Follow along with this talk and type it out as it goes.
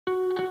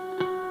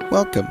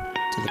Welcome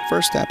to the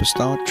First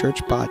Apostolic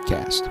Church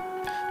Podcast.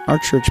 Our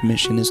church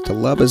mission is to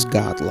love as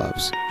God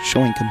loves,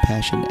 showing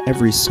compassion to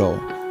every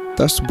soul,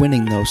 thus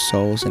winning those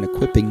souls and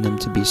equipping them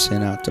to be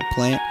sent out to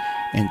plant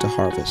and to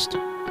harvest.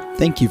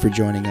 Thank you for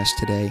joining us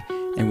today,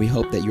 and we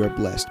hope that you are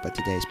blessed by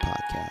today's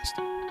podcast.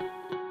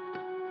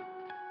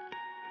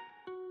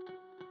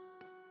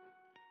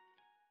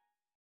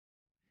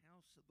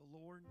 House of the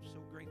Lord, so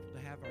grateful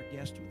to have our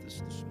guest with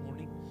us this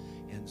morning,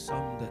 and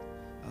some that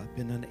have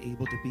been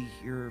unable to be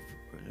here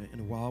in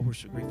a while. We're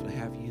so grateful to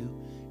have you.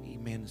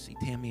 Amen. To see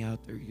Tammy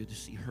out there, good to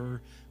see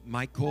her.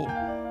 Michael,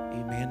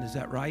 amen. Is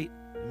that right?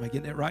 Am I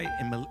getting it right?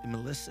 And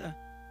Melissa?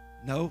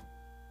 No?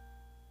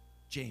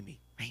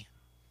 Jamie, man,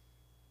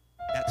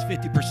 that's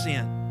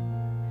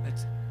 50%.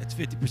 That's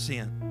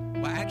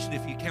 50%. Well, actually,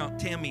 if you count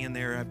Tammy in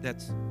there,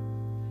 that's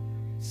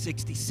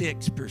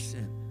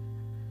 66%.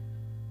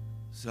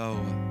 So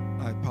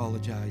I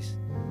apologize.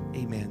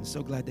 Amen.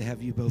 So glad to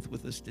have you both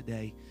with us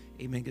today.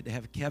 Amen. Good to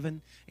have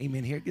Kevin.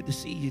 Amen. Here, good to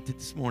see you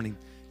this morning.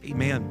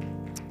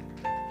 Amen.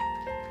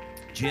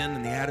 Jen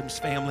and the Adams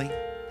family.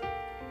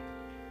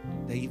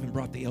 They even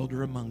brought the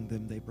elder among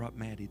them. They brought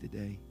Maddie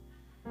today.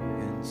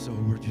 And so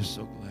we're just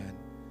so glad.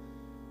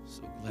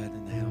 So glad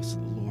in the house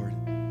of the Lord.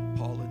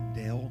 Paul and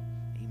Dale,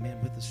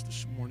 amen, with us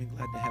this morning.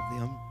 Glad to have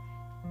them.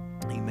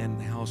 Amen. In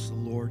the house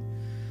of the Lord.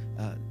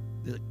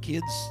 The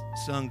kids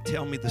sung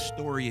Tell Me the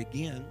Story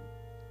again,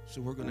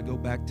 so we're going to go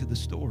back to the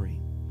story.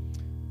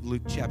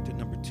 Luke chapter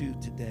number 2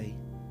 today.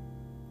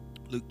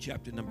 Luke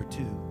chapter number 2.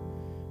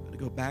 I'm going to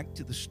go back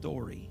to the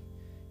story,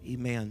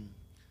 amen,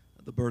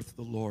 of the birth of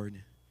the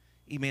Lord.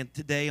 Amen.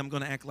 Today I'm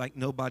going to act like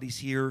nobody's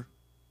here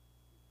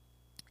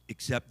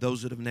except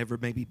those that have never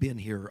maybe been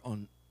here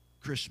on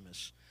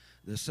Christmas,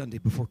 the Sunday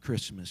before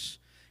Christmas.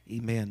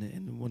 Amen.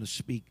 And I want to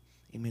speak,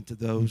 amen, to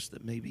those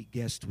that may be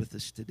guests with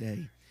us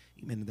today.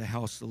 Amen. In the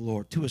house of the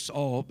Lord. To us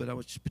all, but I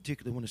would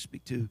particularly want to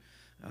speak to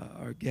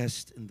our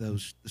guests and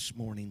those this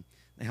morning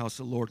in the house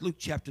of the Lord. Luke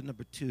chapter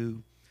number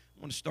 2. I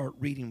want to start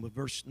reading with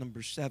verse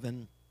number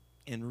 7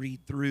 and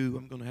read through.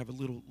 I'm going to have a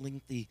little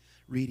lengthy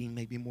reading,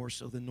 maybe more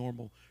so than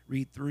normal.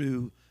 Read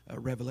through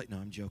Revelation. No,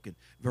 I'm joking.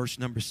 Verse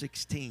number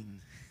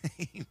 16.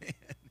 Amen.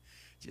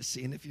 Just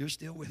seeing if you're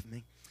still with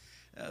me.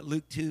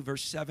 Luke 2,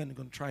 verse 7. I'm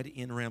going to try to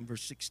end around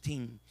verse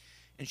 16.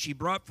 And she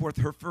brought forth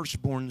her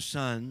firstborn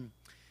son,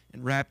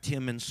 and wrapped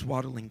him in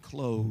swaddling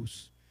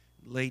clothes,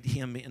 and laid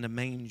him in a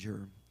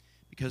manger,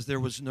 because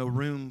there was no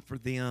room for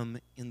them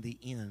in the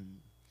inn.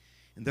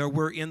 And there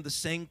were in the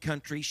same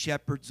country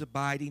shepherds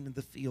abiding in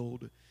the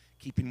field,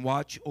 keeping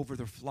watch over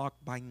their flock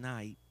by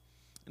night.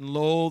 And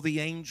lo, the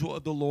angel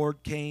of the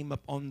Lord came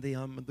upon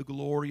them, and the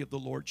glory of the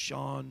Lord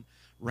shone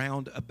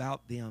round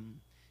about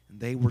them, and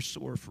they were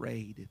sore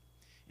afraid.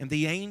 And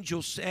the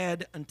angel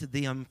said unto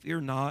them,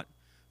 Fear not,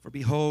 for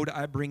behold,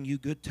 I bring you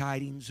good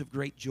tidings of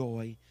great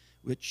joy,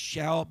 which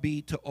shall be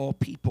to all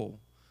people.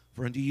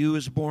 For unto you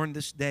is born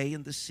this day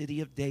in the city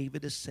of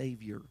David a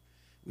Savior,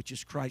 which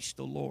is Christ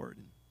the Lord.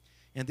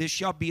 And this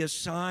shall be a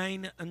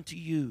sign unto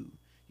you.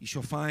 You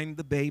shall find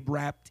the babe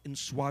wrapped in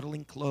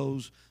swaddling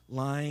clothes,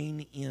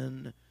 lying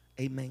in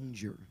a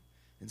manger.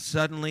 And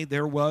suddenly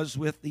there was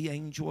with the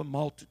angel a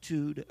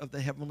multitude of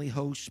the heavenly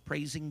hosts,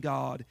 praising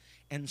God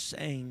and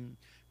saying,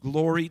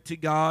 Glory to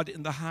God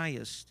in the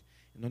highest,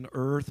 and on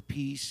earth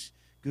peace,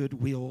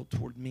 goodwill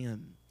toward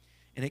men.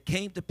 And it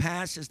came to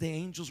pass, as the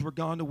angels were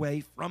gone away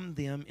from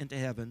them into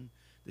heaven,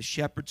 the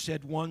shepherds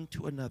said one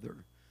to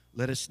another,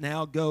 Let us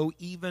now go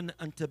even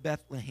unto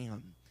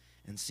Bethlehem,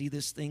 and see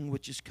this thing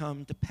which is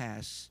come to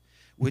pass,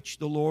 which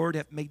the Lord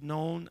hath made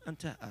known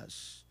unto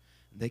us.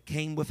 And they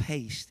came with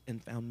haste,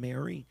 and found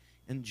Mary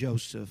and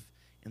Joseph,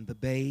 and the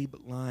babe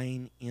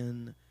lying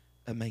in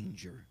a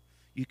manger.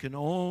 You can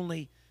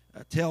only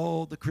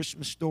tell the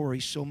Christmas story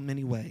so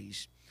many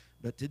ways,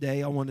 but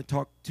today I want to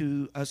talk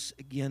to us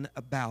again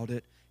about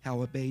it.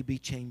 How a baby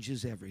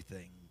changes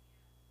everything.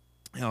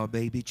 How a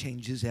baby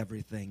changes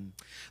everything.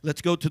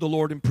 Let's go to the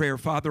Lord in prayer.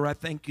 Father, I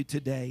thank you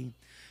today.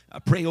 I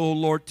pray, oh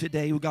Lord,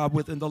 today, God,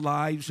 within the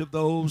lives of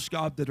those,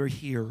 God, that are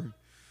here.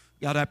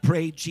 God, I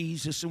pray,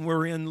 Jesus, and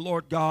we're in,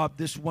 Lord God,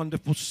 this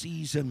wonderful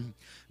season,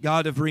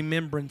 God, of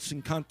remembrance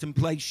and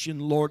contemplation,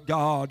 Lord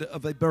God,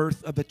 of a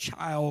birth of a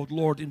child,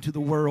 Lord, into the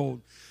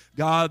world.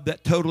 God,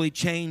 that totally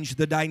changed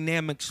the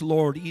dynamics,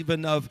 Lord,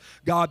 even of,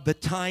 God, the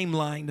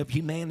timeline of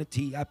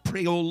humanity. I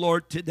pray, oh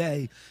Lord,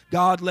 today,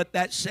 God, let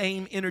that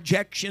same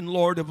interjection,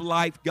 Lord, of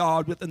life,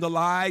 God, within the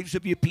lives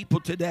of your people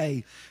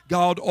today,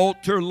 God,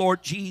 alter,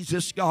 Lord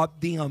Jesus,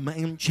 God, them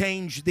and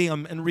change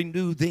them and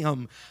renew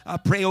them. I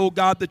pray, oh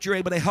God, that you're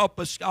able to help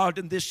us, God,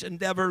 in this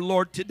endeavor,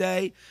 Lord,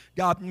 today.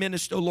 God,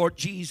 minister, Lord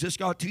Jesus,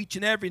 God, to each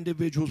and every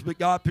individual, but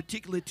God,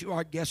 particularly to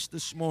our guests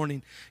this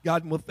morning.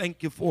 God, and we'll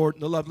thank you for it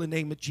in the lovely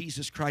name of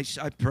Jesus Christ.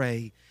 I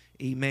pray.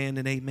 Amen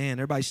and amen.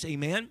 Everybody say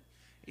amen.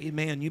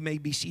 Amen. You may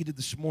be seated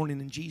this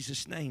morning in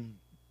Jesus' name.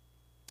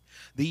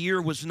 The year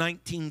was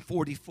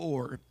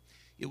 1944.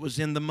 It was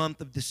in the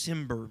month of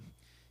December.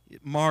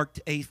 It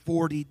marked a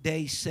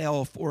 40-day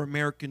sale for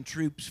American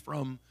troops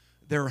from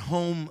their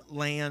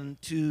homeland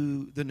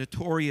to the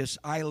notorious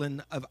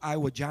island of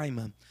Iwo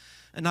Jima,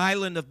 an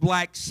island of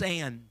black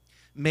sand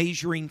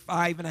measuring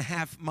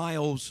 5.5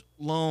 miles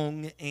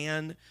long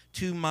and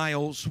 2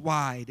 miles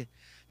wide.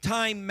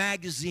 Time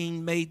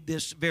magazine made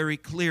this very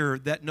clear,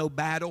 that no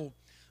battle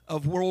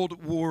of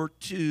World War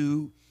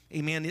II,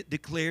 amen, it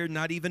declared,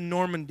 not even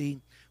Normandy,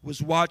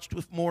 was watched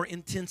with more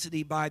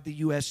intensity by the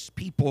U.S.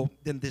 people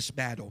than this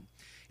battle.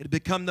 It had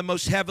become the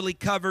most heavily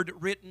covered,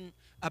 written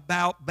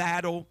about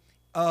battle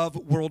of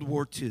World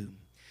War II.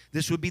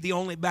 This would be the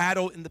only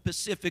battle in the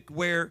Pacific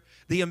where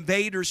the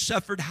invaders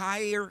suffered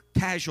higher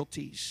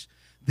casualties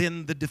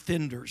than the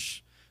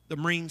defenders. The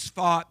Marines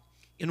fought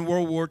in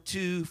World War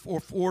II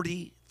for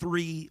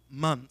 43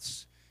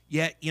 months.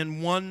 Yet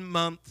in 1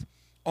 month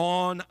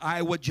on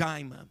Iwo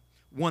Jima,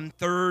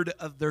 1/3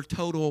 of their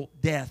total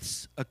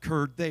deaths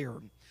occurred there.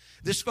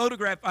 This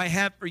photograph I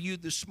have for you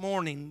this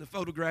morning, the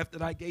photograph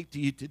that I gave to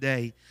you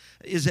today,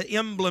 is an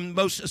emblem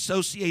most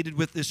associated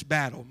with this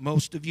battle.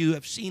 Most of you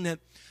have seen it,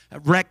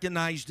 have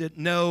recognized it,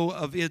 know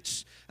of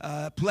its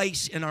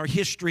place in our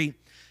history.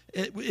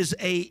 It is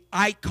an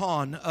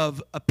icon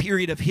of a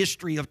period of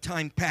history of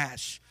time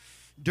past.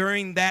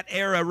 During that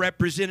era,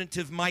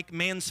 Representative Mike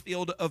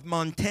Mansfield of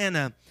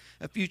Montana,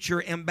 a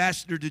future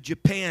ambassador to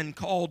Japan,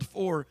 called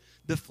for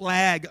the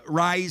flag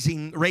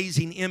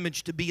raising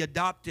image to be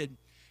adopted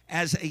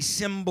as a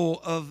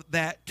symbol of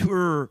that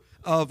tour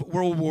of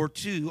World War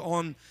II.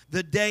 On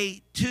the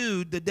day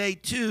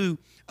two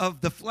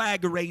of the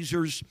flag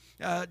raisers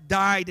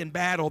died in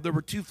battle. There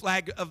were two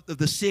flag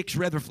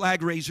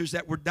raisers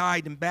that were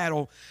died in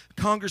battle.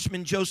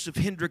 Congressman Joseph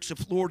Hendricks of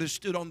Florida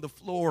stood on the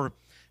floor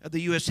of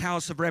the U.S.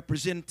 House of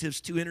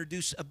Representatives to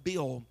introduce a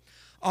bill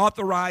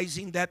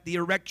authorizing that the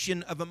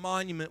erection of a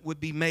monument would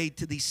be made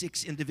to these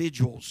 6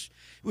 individuals.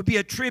 It would be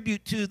a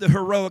tribute to the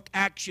heroic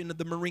action of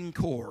the Marine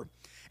Corps,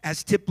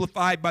 as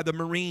typified by the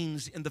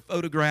Marines in the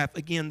photograph,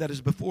 again, that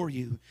is before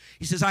you.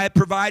 He says, I have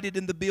provided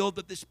in the bill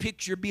that this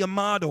picture be a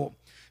model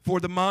for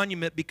the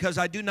monument because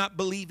I do not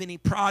believe any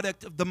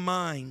product of the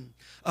mind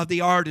of the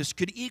artist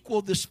could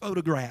equal this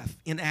photograph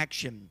in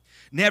action.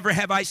 Never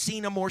have I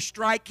seen a more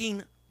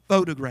striking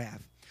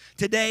photograph.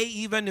 Today,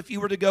 even if you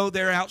were to go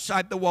there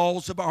outside the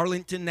walls of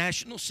Arlington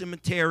National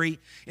Cemetery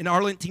in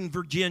Arlington,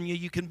 Virginia,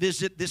 you can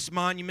visit this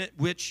monument,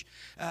 which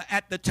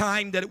at the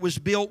time that it was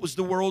built was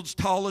the world's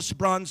tallest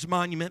bronze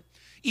monument.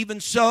 Even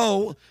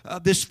so,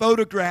 this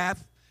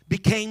photograph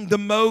became the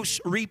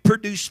most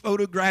reproduced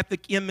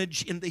photographic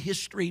image in the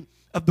history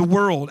of the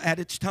world at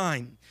its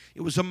time.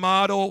 It was a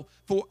model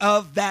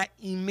of that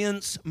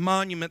immense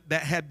monument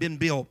that had been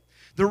built.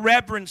 The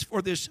reverence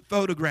for this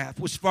photograph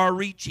was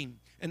far-reaching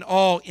and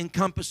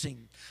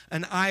all-encompassing.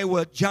 An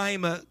Iwo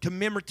Jima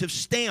commemorative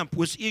stamp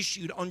was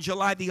issued on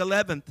July the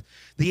 11th,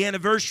 the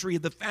anniversary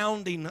of the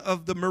founding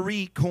of the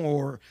Marine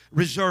Corps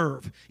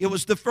Reserve. It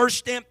was the first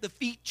stamp to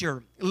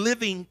feature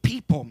living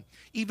people.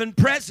 Even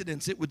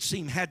presidents, it would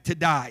seem, had to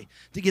die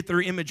to get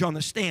their image on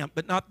the stamp,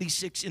 but not these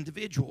 6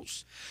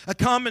 individuals. A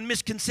common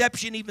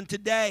misconception even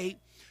today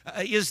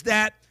is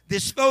that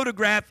this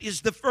photograph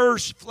is the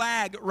first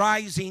flag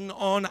rising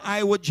on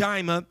Iwo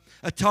Jima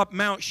atop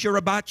Mount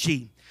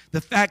Shirabachi. The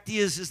fact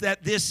is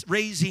that this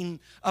raising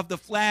of the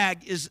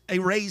flag is a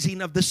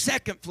raising of the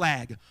second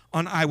flag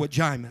on Iwo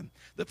Jima.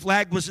 The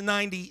flag was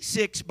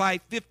 96 by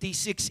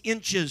 56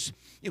 inches.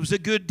 It was a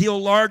good deal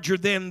larger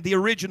than the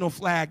original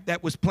flag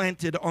that was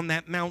planted on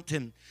that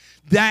mountain.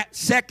 That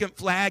second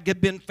flag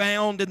had been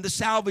found in the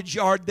salvage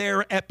yard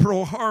there at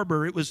Pearl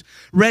Harbor. It was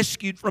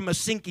rescued from a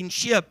sinking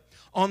ship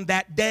on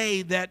that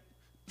day that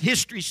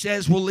history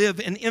says will live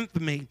in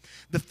infamy.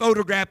 The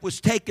photograph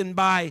was taken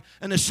by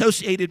an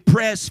Associated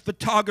Press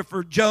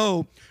photographer,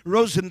 Joe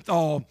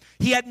Rosenthal.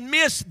 He had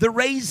missed the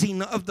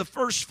raising of the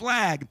first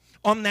flag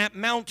on that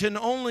mountain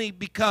only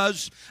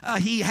because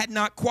he had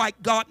not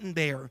quite gotten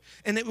there.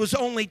 And it was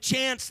only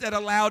chance that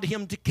allowed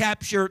him to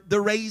capture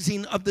the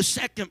raising of the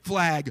second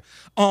flag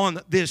on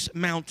this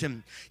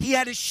mountain. He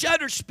had his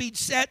shutter speed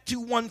set to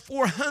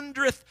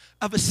 1/400th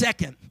of a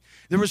second.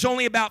 There was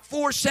only about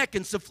 4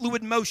 seconds of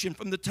fluid motion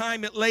from the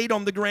time it laid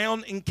on the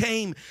ground and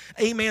came,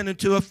 amen,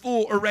 into a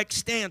full erect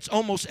stance,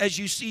 almost as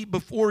you see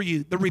before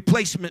you, the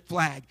replacement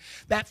flag.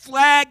 That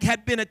flag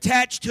had been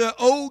attached to an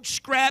old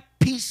scrap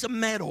piece of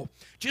metal,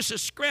 just a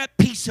scrap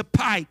piece of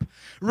pipe.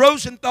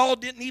 Rosenthal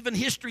didn't even,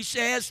 history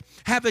says,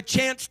 have a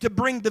chance to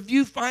bring the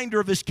viewfinder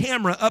of his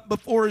camera up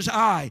before his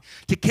eye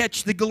to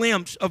catch the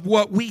glimpse of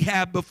what we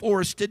have before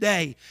us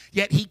today.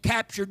 Yet he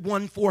captured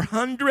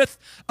 1/400th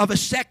of a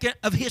second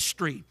of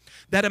history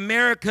that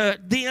America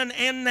then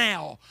and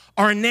now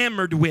are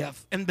enamored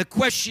with. And the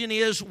question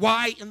is,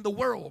 why in the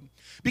world?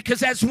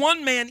 Because as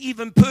one man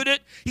even put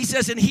it, he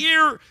says, and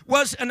here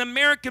was an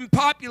American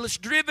populace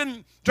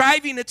driving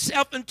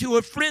itself into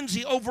a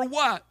frenzy over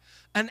what?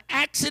 An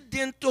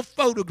accidental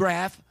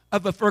photograph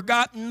of a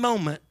forgotten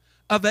moment,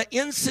 of an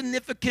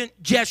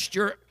insignificant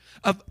gesture,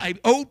 of an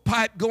old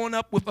pipe going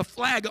up with a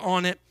flag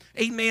on it.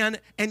 Amen.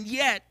 And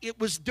yet, it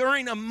was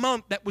during a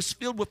month that was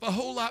filled with a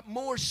whole lot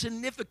more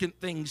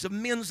significant things of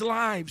men's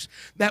lives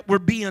that were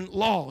being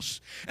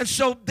lost. And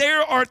so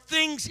there are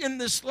things in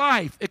this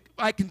life,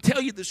 I can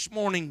tell you this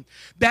morning,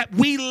 that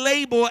we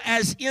label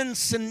as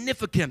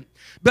insignificant.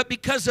 But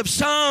because of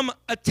some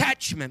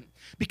attachment,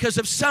 because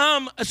of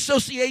some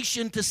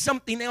association to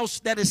something else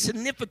that is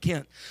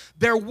significant,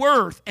 their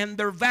worth and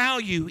their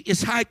value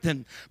is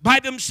heightened. By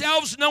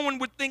themselves, no one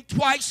would think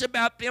twice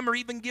about them or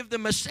even give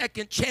them a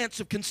second chance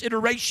of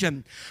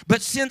consideration.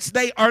 But since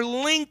they are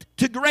linked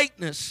to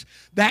greatness,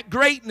 that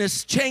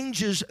greatness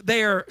changes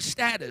their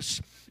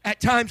status. At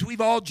times,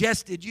 we've all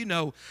jested,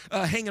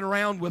 hanging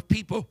around with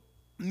people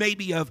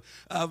maybe of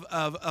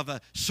a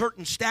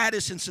certain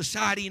status in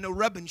society,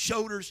 rubbing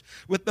shoulders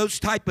with those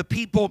type of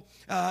people.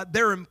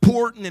 They're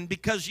important, and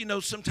because,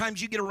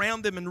 sometimes you get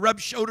around them and rub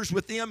shoulders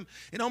with them,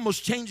 it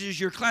almost changes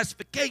your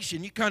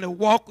classification. You kind of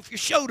walk with your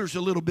shoulders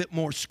a little bit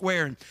more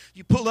square, and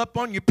you pull up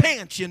on your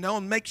pants,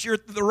 and make sure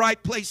it's the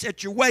right place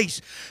at your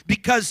waist,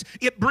 because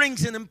it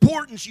brings an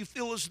importance you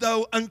feel as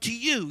though unto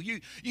you.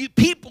 You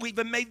people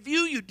even may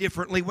view you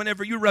differently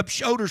whenever you rub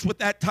shoulders with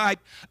that type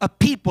of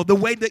people. The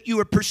way that you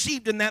are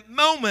perceived in that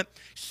moment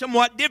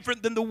somewhat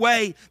different than the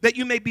way that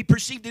you may be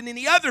perceived in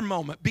any other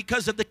moment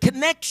because of the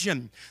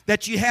connection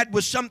that you had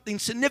with something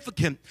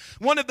significant.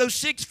 One of those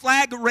 6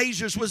 flag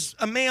raisers was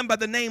a man by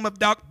the name of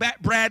Doc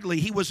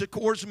Bradley. He was a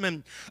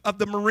corpsman of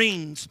the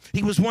Marines.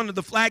 He was one of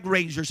the flag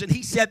raisers, and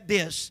he said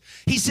this.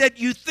 He said,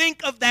 you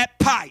think of that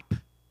pipe,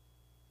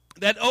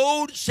 that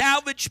old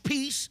salvage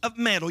piece of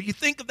metal. You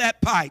think of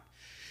that pipe.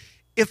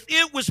 If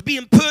it was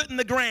being put in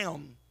the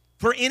ground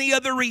for any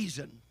other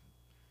reason,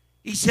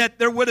 he said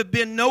there would have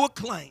been no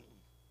acclaim.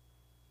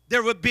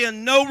 There would have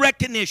been no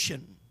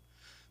recognition.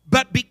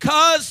 But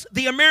because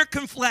the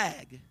American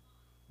flag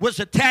was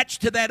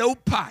attached to that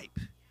old pipe,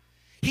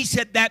 he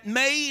said that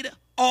made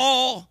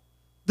all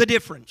the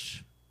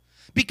difference.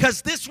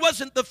 Because this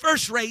wasn't the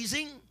first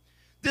raising.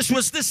 This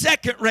was the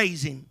second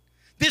raising.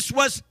 This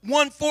was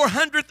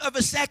 1/400th of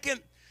a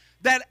second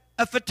that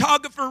a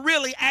photographer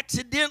really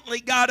accidentally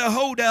got a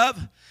hold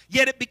of.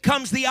 Yet it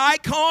becomes the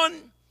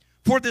icon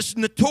for this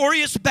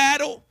notorious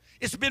battle.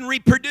 It's been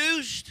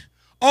reproduced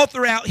all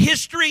throughout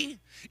history.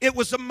 It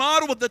was a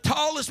model of the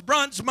tallest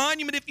bronze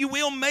monument, if you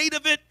will, made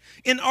of it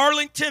in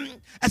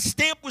Arlington. A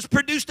stamp was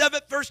produced of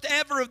it, first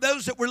ever of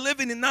those that were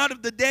living and not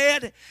of the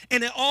dead.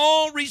 And it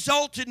all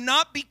resulted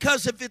not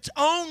because of its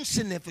own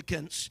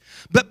significance,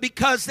 but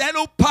because that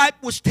old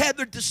pipe was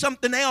tethered to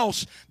something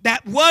else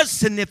that was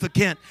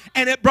significant.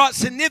 And it brought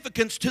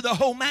significance to the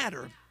whole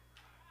matter.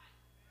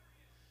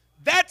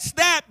 That's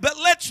that. But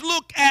let's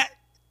look at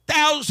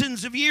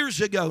thousands of years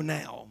ago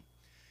now.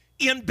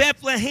 In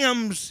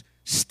Bethlehem's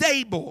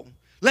stable,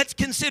 let's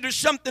consider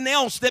something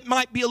else that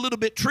might be a little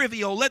bit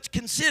trivial. Let's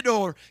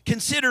consider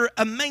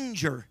a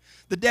manger.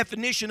 The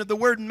definition of the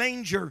word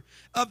manger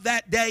of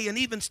that day, and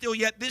even still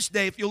yet this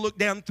day, if you look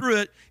down through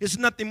it, is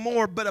nothing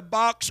more but a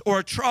box or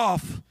a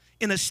trough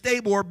in a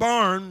stable or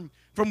barn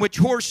from which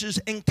horses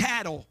and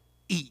cattle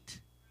eat.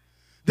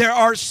 There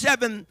are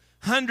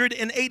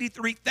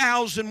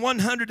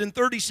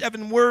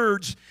 783,137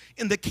 words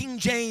in the King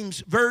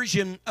James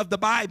Version of the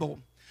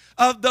Bible.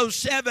 Of those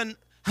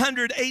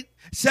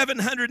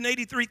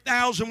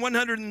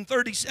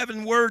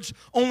 783,137 words,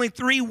 only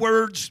 3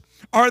 words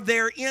are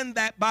there in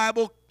that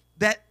Bible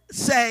that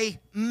say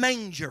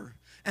manger.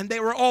 And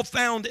they were all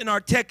found in our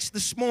text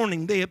this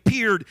morning. They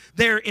appeared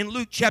there in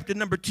Luke chapter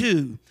number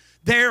 2.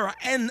 There,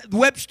 and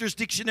Webster's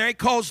dictionary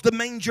calls the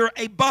manger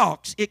a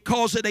box. It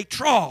calls it a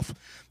trough.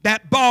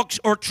 That box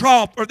or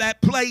trough or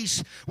that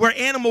place where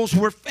animals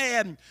were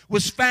fed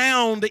was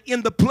found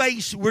in the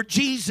place where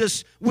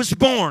Jesus was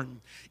born.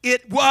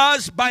 It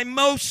was by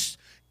most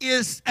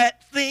is a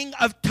thing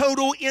of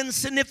total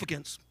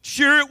insignificance.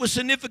 Sure, it was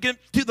significant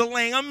to the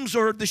lambs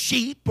or the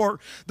sheep or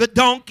the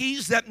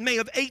donkeys that may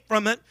have ate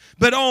from it,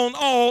 but all in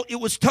all, it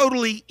was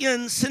totally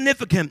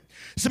insignificant.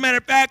 As a matter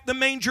of fact, the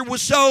manger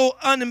was so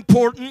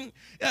unimportant,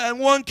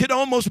 one could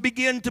almost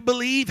begin to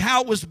believe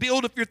how it was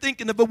built. If you're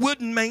thinking of a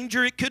wooden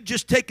manger, it could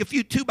just take a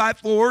few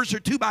 2x4s or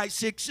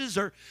 2x6s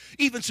or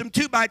even some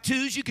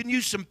 2x2s. You can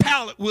use some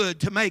pallet wood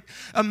to make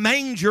a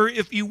manger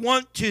if you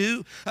want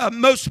to.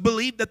 Most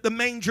believe that the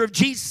manger of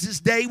Jesus'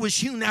 day was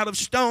hewn out of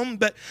stone,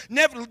 but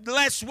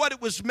nevertheless, what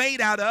it was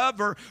made out of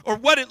or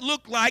what it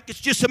looked like,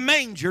 it's just a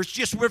manger. It's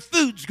just where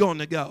food's going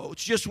to go.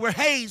 It's just where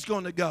hay's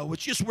going to go.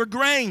 It's just where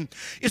grain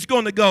is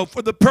going to go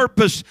for the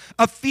purpose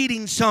of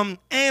feeding some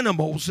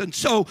animals. And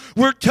so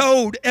we're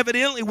told,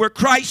 evidently, where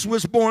Christ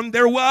was born,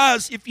 there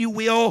was, if you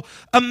will,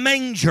 a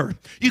manger.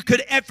 You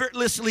could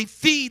effortlessly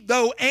feed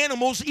those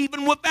animals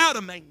even without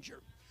a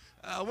manger.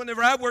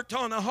 Whenever I worked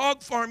on a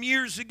hog farm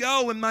years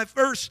ago, when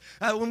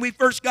we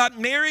first got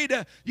married,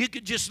 you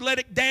could just let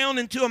it down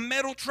into a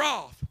metal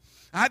trough.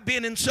 I've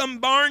been in some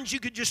barns, you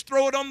could just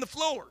throw it on the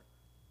floor.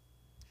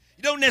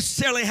 You don't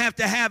necessarily have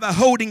to have a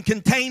holding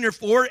container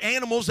for it.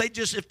 Animals,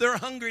 if they're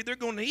hungry, they're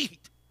going to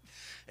eat.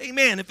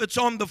 Amen. If it's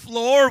on the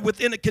floor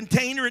within a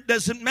container, it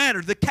doesn't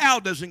matter. The cow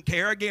doesn't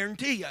care, I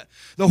guarantee you.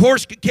 The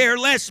horse could care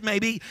less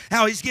maybe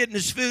how he's getting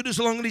his food as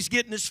long as he's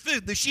getting his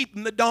food. The sheep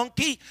and the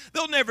donkey,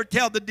 they'll never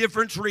tell the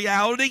difference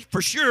reality.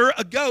 For sure,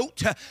 a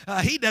goat,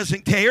 he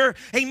doesn't care.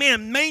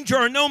 Amen. Manger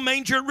or no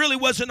manger, it really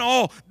wasn't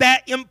all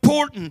that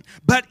important.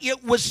 But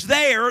it was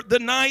there the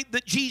night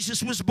that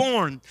Jesus was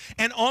born.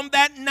 And on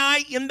that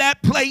night, in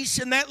that place,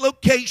 in that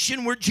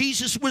location where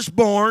Jesus was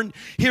born,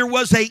 here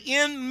was a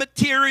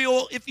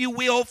immaterial, if you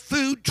will,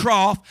 food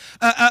trough,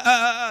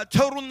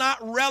 total not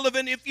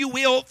relevant, if you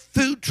will,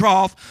 food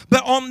trough.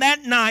 But on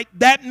that night,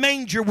 that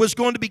manger was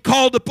going to be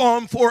called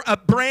upon for a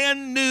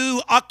brand new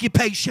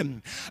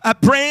occupation, a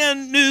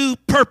brand new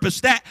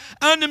purpose. That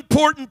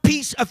unimportant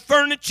piece of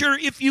furniture,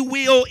 if you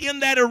will,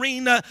 in that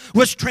arena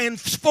was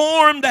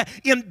transformed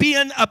in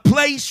being a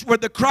place where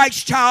the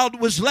Christ child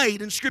was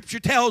laid. And Scripture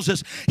tells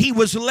us he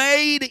was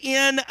laid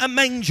in a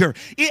manger.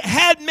 It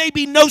had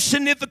maybe no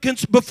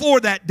significance before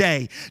that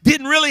day.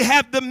 Didn't really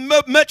have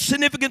much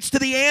significance to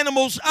the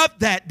animals of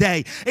that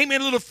day.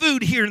 Amen. A little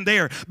food here and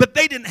there. But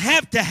they didn't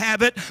have to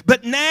have it.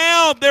 But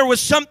now there was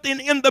something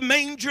in the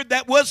manger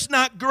that was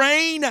not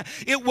grain.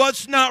 It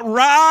was not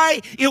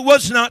rye. It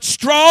was not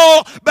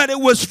straw. But it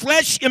was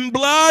flesh and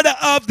blood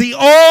of the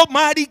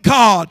Almighty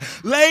God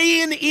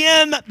laying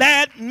in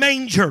that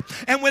manger.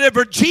 And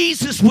whenever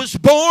Jesus was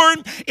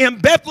born in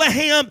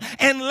Bethlehem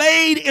and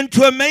laid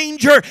into a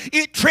manger,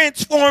 it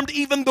transformed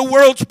even the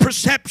world's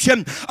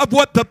perception of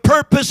what the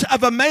purpose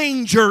of a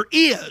manger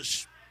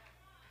is.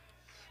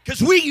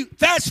 Because we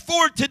fast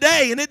forward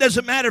today, and it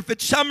doesn't matter if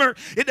it's summer,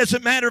 it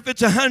doesn't matter if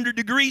it's 100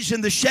 degrees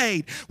in the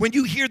shade. When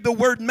you hear the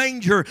word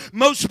manger,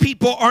 most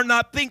people are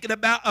not thinking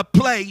about a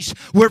place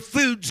where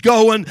food's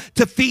going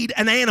to feed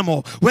an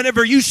animal.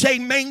 Whenever you say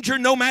manger,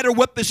 no matter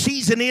what the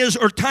season is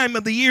or time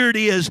of the year it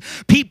is,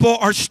 people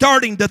are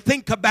starting to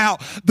think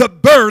about the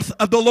birth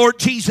of the Lord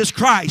Jesus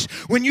Christ.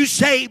 When you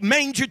say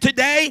manger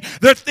today,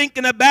 they're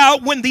thinking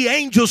about when the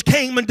angels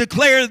came and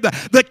declared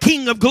the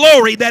King of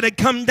Glory that had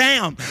come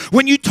down.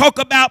 When you talk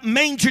about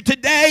manger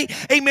today,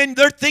 amen,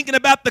 they're thinking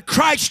about the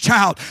Christ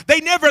child. They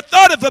never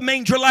thought of a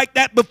manger like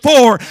that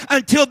before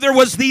until there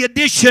was the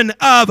addition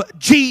of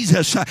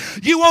Jesus.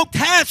 You won't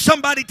have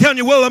somebody telling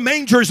you, well, a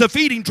manger is a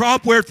feeding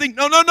trough where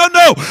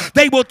no.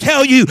 They will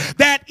tell you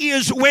that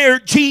is where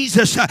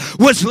Jesus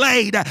was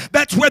laid.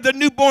 That's where the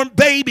newborn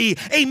baby,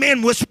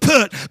 amen, was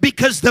put,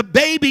 because the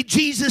baby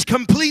Jesus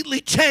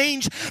completely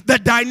changed the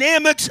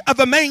dynamics of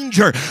a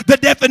manger, the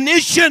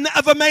definition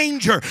of a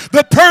manger,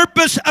 the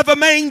purpose of a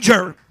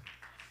manger.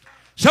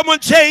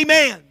 Someone say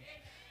amen.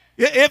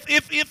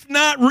 If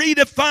not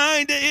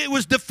redefined, it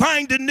was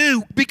defined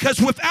anew, because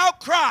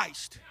without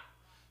Christ,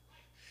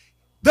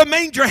 the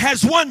manger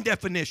has one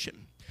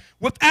definition.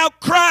 Without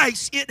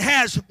Christ, it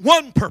has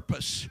one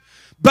purpose.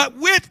 But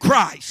with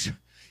Christ,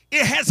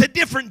 it has a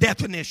different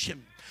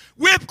definition.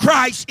 With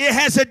Christ, it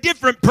has a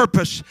different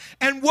purpose.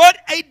 And what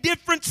a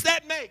difference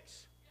that makes.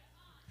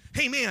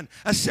 Amen.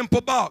 A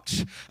simple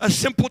box, a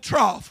simple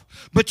trough,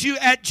 but you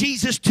add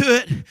Jesus to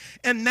it,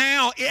 and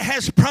now it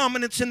has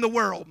prominence in the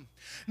world.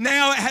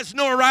 Now it has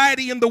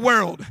notoriety in the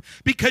world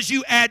because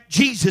you add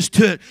Jesus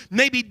to it.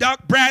 Maybe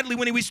Doc Bradley,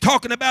 when he was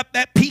talking about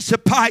that piece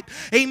of pipe,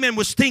 amen,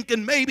 was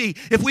thinking maybe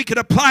if we could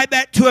apply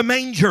that to a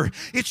manger.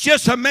 It's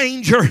just a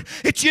manger.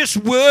 It's just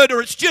wood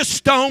or it's just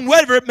stone,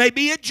 whatever it may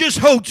be. It just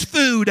holds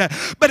food.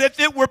 But if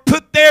it were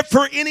put there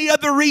for any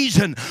other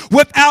reason,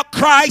 without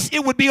Christ,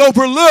 it would be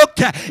overlooked.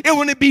 It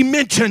wouldn't be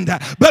mentioned.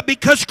 But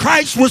because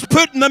Christ was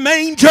put in the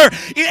manger,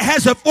 it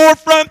has a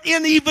forefront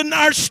in even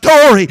our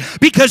story.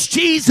 Because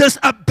Jesus,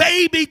 a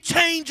baby,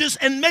 changes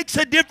and makes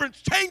a difference,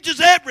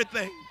 changes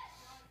everything.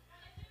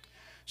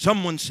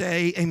 Someone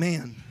say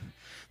amen.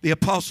 The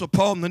Apostle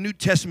Paul in the New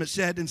Testament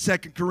said in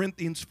 2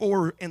 Corinthians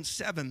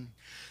 4:7,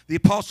 the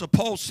Apostle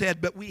Paul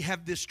said, but we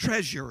have this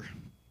treasure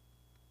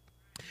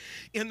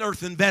in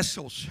earthen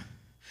vessels,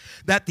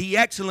 that the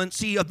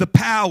excellency of the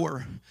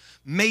power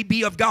may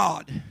be of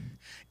God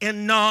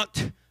and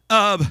not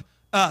of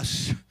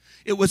us.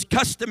 It was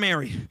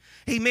customary,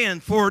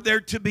 amen, for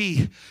there to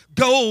be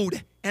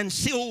gold and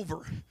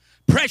silver,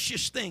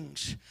 precious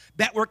things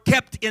that were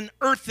kept in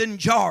earthen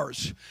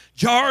jars.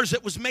 Jars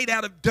that was made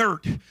out of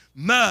dirt,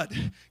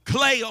 mud,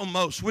 clay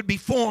almost would be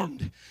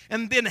formed.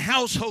 And then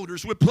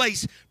householders would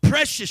place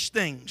precious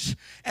things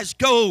as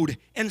gold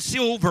and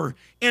silver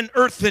in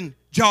earthen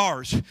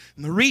jars.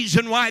 And the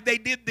reason why they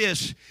did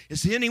this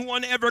is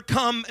anyone ever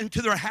come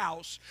into their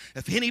house,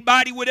 if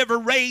anybody would ever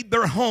raid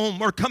their home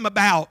or come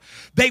about,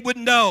 they would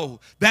know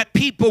that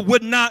people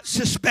would not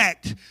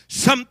suspect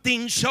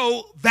something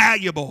so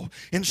valuable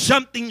and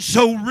something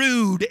so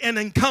rude and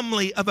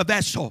uncomely of a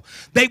vessel.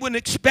 They wouldn't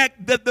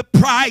expect that the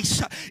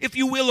price, if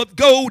you will, of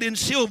gold and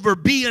silver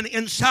being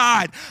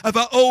inside of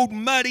an old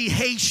muddy,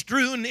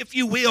 hay-strewn, if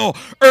you will,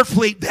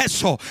 earthly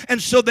vessel.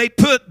 And so they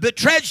put the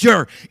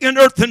treasure in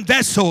earthen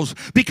vessels.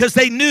 because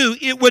they knew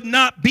it would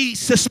not be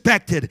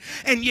suspected.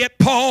 And yet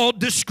Paul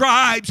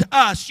describes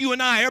us, you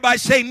and I, everybody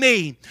say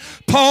me.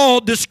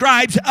 Paul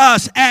describes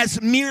us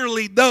as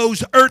merely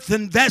those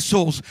earthen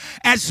vessels,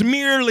 as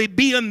merely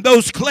being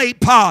those clay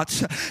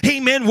pots.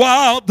 Amen.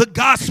 While the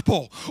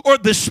gospel or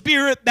the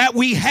spirit that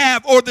we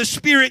have or the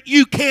spirit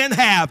you can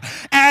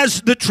have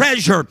as the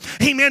treasure.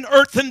 Amen.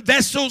 Earthen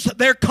vessels,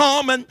 they're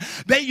common.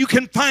 You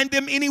can find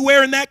them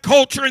anywhere in that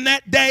culture in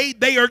that day.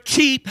 They are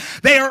cheap.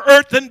 They are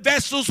earthen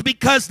vessels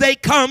because they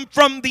come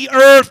from the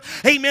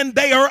earth. Amen.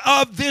 They are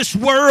of this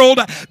world.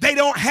 They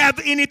don't have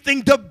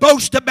anything to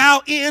boast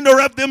about in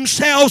or of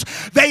themselves.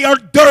 They are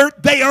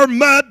dirt. They are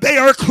mud. They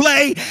are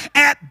clay.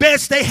 At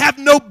best, they have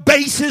no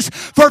basis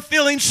for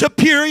feeling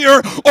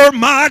superior or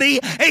mighty.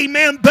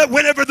 Amen. But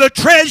whenever the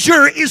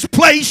treasure is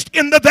placed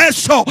in the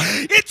vessel,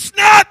 it's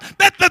not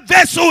that the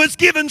vessel is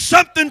given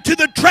something to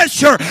the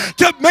treasure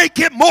to make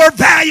it more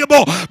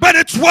valuable, but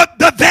it's what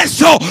the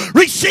vessel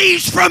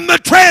receives from the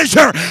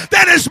treasure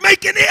that is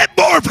making it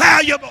more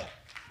valuable.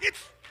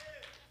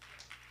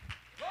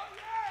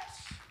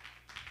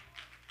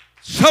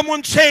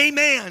 Someone say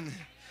amen.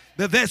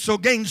 The vessel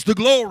gains the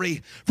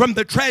glory from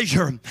the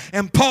treasure.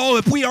 And Paul,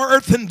 if we are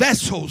earthen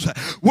vessels,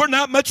 we're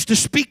not much to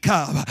speak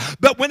of.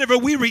 But whenever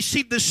we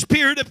receive the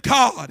Spirit of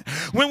God,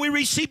 when we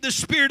receive the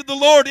Spirit of the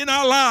Lord in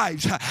our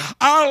lives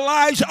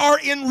are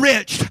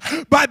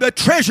enriched by the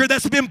treasure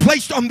that's been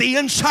placed on the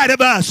inside of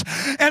us.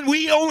 And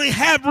we only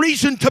have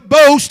reason to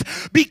boast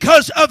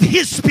because of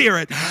His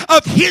Spirit,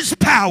 of His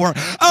power.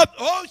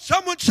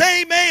 Someone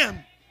say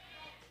amen.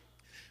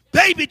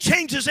 Baby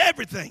changes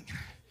everything.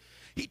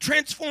 He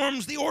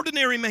transforms the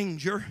ordinary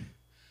manger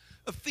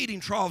of feeding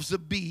troughs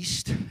of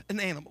beasts and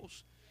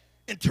animals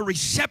into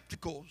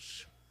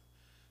receptacles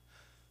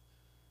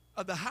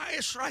of the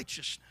highest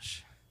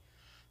righteousness,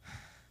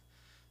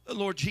 the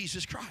Lord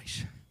Jesus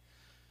Christ.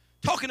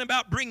 Talking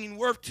about bringing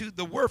worth to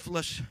the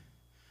worthless,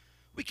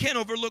 we can't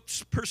overlook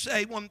per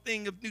se one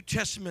thing of New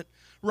Testament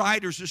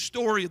writers, the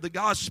story of the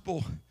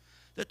gospel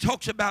that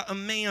talks about a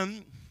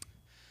man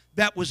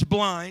that was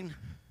blind.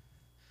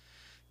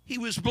 He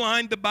was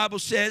blind, the Bible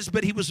says,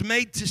 but he was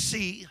made to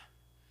see.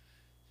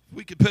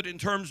 We could put it in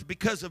terms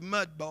because of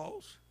mud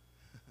balls.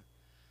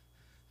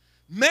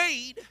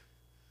 Made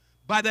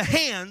by the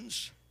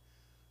hands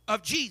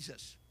of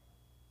Jesus.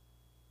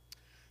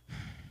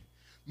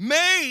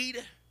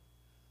 Made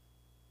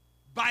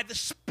by the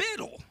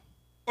spittle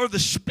or the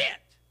spit.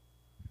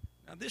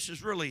 Now this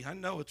is really, I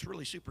know it's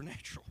really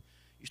supernatural.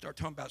 You start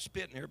talking about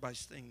spit and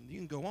everybody's thinking, you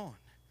can go on.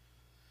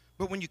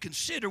 But when you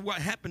consider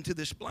what happened to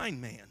this blind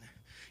man,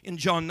 in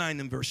John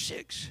 9 and verse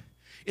 6,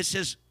 it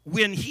says,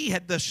 when he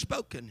had thus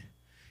spoken,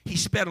 he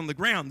spat on the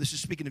ground. This is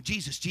speaking of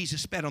Jesus.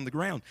 Jesus spat on the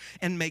ground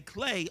and made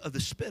clay of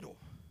the spittle.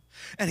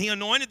 And he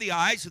anointed the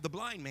eyes of the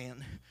blind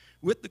man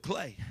with the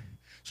clay.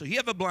 So you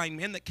have a blind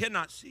man that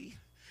cannot see.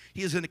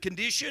 He is in a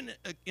condition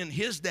in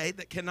his day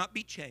that cannot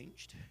be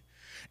changed.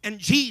 And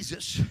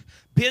Jesus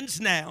bends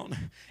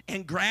down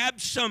and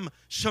grabs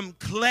some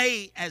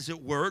clay, as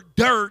it were,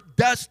 dirt,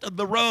 dust of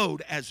the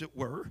road, as it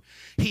were.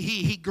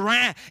 He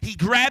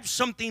grabs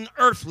something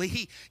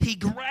earthly. He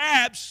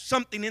grabs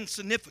something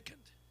insignificant.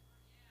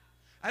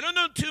 I don't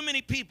know too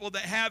many people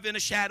that have in a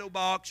shadow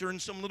box or in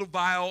some little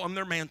vial on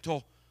their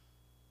mantle,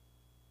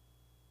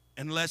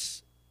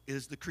 unless it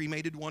is the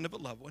cremated one of a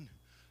loved one,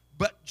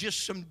 but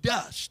just some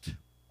dust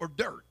or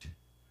dirt.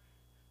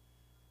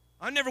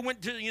 I never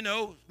went to,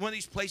 one of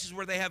these places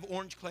where they have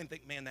orange clay and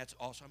think, man, that's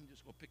awesome. I'm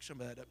just going to pick some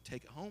of that up and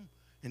take it home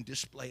and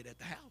display it at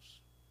the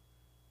house.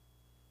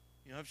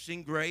 I've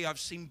seen gray. I've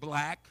seen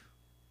black.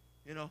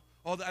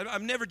 All that.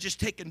 I've never just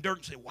taken dirt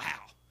and say, wow,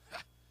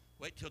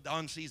 wait till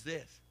Don sees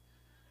this.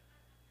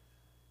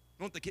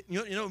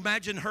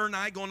 Imagine her and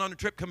I going on a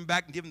trip, coming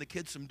back and giving the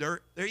kids some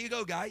dirt. There you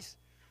go, guys.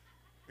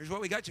 Here's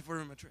what we got you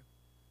for on my trip.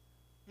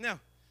 No,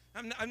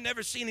 I've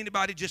never seen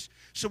anybody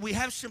so we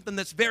have something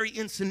that's very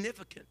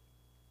insignificant.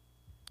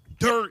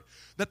 Dirt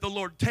that the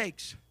Lord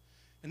takes.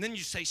 And then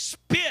you say,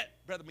 spit,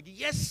 Brother McGee.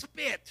 Yes,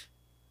 spit.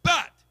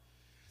 But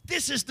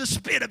this is the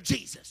spit of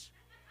Jesus.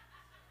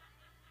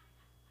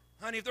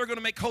 Honey, if they're going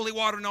to make holy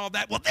water and all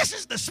that, well, this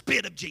is the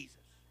spit of Jesus.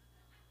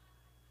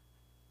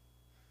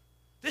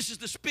 This is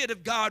the spit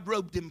of God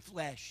robed in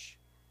flesh.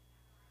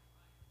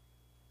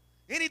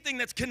 Anything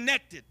that's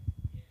connected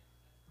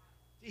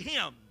to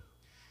Him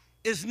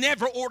is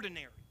never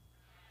ordinary.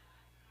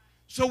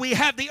 So we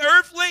have the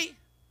earthly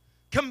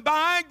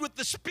combined with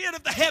the spit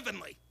of the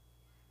heavenly.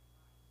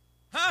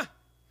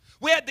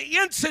 We had the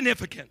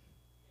insignificant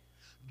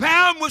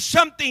bound with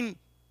something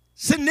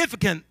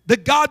significant, the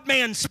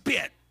God-man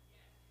spit.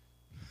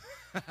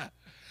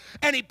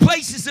 And He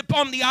places it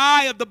upon the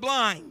eye of the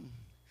blind.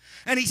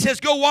 And He says,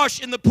 go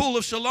wash in the pool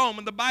of Siloam.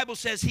 And the Bible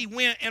says he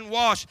went and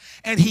washed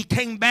and he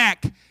came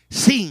back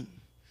seeing.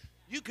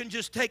 You can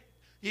just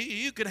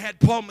you could have had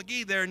Paul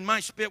McGee there and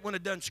my spit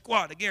wouldn't have done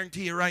squat. I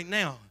guarantee you right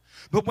now.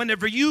 But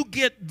whenever you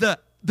get the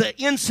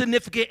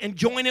insignificant and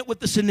join it with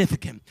the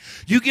significant,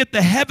 you get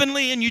the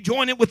heavenly and you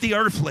join it with the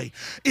earthly,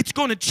 it's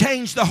going to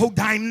change the whole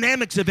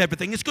dynamics of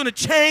everything. It's going to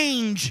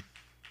change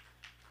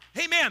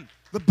Amen.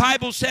 The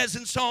Bible says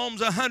in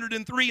Psalms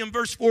 103 and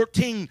verse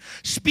 14,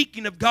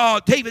 speaking of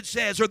God, David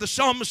says, or the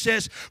psalmist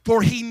says,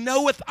 for he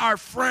knoweth our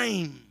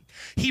frame.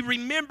 He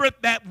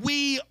remembereth that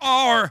we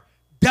are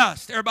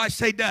dust. Everybody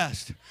say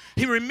dust.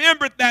 He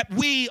remembered that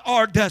we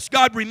are dust.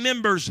 God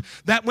remembers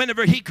that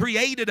whenever He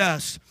created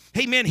us,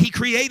 amen, He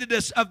created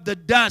us of the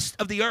dust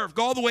of the earth.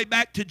 Go all the way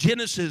back to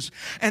Genesis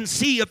and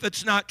see if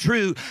it's not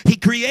true. He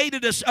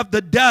created us of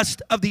the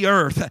dust of the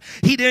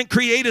earth. He didn't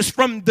create us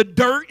from the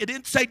dirt. It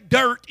didn't say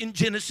dirt in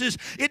Genesis.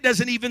 It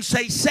doesn't even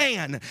say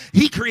sand.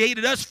 He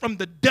created us from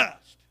the dust.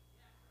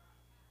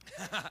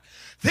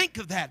 Think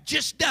of that,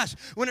 just dust.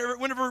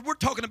 Whenever we're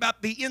talking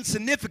about the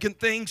insignificant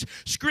things,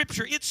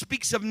 Scripture, it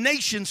speaks of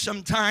nations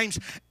sometimes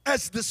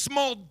as the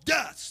small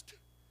dust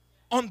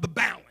on the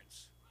balance.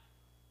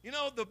 You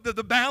know,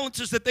 the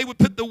balances that they would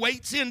put the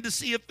weights in to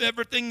see if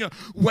everything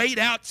weighed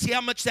out, see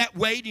how much that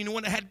weighed. You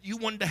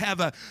wanted to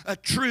have a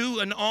true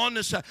and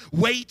honest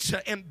weights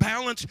and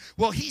balance.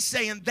 Well, he's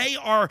saying they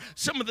are,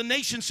 some of the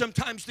nations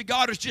sometimes to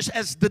God is just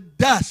as the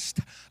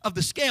dust of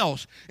the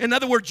scales. In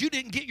other words, you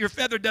didn't get your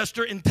feather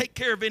duster and take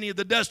care of any of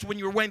the dust when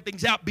you were weighing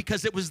things out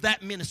because it was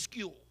that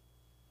minuscule.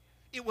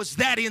 It was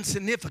that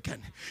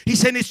insignificant. He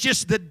said it's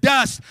just the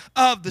dust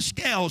of the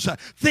scales.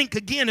 Think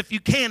again, if you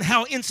can,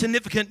 how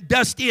insignificant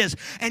dust is.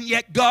 And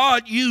yet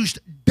God used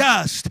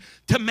dust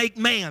to make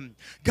man.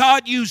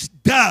 God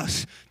used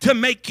dust to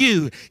make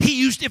you. He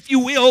used, if you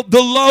will,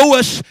 the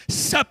lowest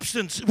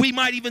substance. We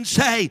might even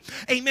say,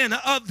 amen,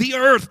 of the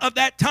earth of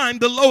that time,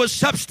 the lowest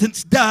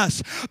substance,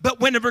 dust.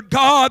 But whenever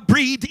God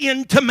breathed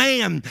into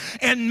man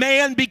and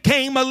man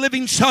became a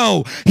living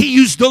soul, He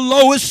used the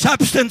lowest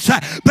substance,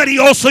 but He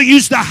also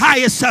used the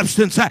highest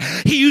substance.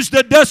 He used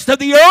the dust of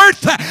the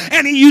earth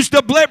and He used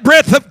the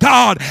breath of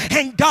God.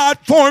 And God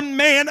formed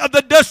man of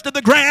the dust of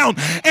the ground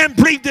and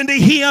breathed into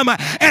him,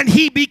 and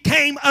he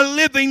became a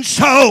living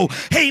soul.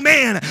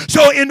 Amen.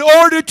 So in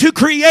order to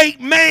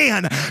create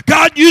man,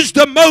 God used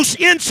the most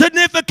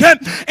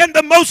insignificant and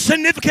the most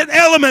significant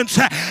elements,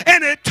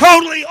 and it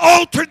totally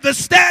altered the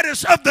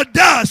status of the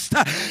dust.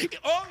 Oh,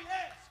 yes.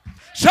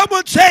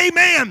 Someone say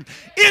amen.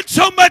 It's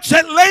so much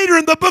that later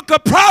in the book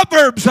of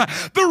Proverbs,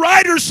 the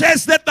writer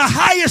says that the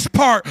highest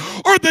part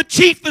or the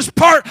chiefest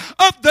part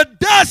of the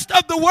dust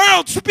of the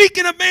world,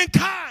 speaking of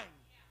mankind,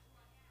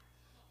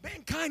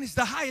 mankind is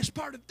the highest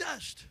part of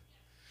dust.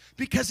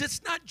 Because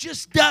it's not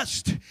just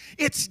dust,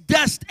 it's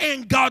dust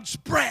and God's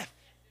breath.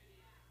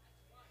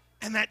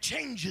 And that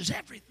changes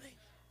everything.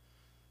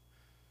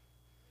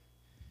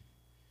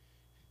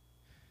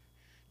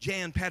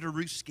 Jan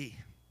Paderewski.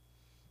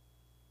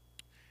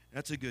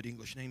 That's a good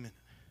English name, isn't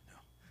it? No.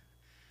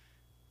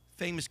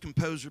 Famous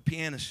composer,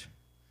 pianist,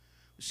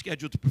 was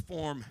scheduled to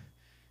perform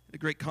at a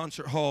great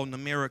concert hall in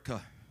America.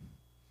 It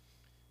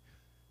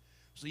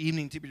was the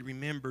evening to be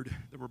remembered.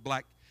 There were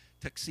black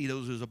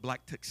tuxedos. It was a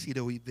black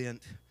tuxedo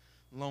event.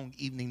 Long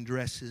evening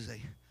dresses, a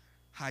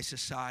high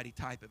society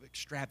type of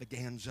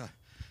extravaganza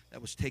that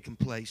was taking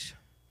place.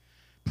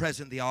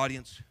 Present in the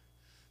audience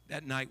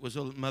that night was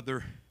a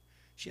mother.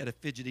 She had a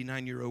fidgety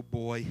 9-year-old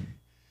boy.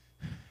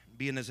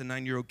 Being as a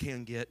 9-year-old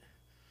can get,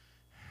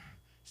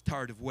 he's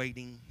tired of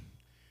waiting,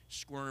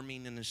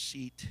 squirming in his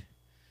seat,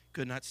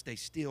 could not stay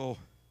still.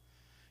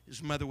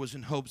 His mother was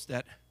in hopes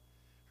that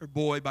her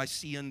boy, by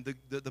seeing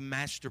the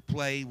master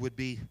play, would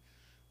be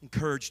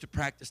encouraged to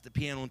practice the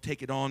piano and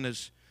take it on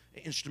as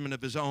an instrument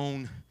of his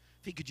own.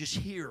 If he could just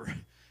hear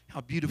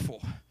how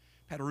beautiful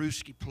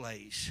Paderewski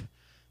plays,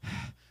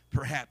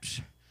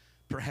 perhaps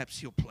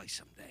he'll play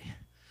someday.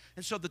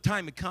 And so the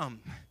time had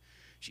come.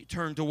 She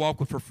turned to walk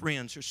with her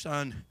friends. Her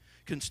son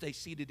couldn't stay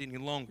seated any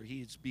longer.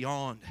 He is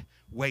beyond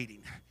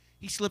waiting.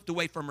 He slipped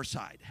away from her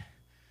side.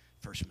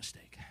 First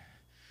mistake.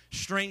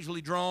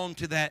 Strangely drawn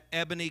to that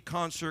ebony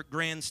concert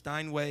grand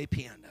Steinway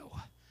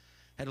piano.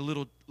 Had a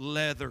little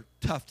leather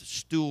tufted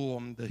stool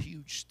on the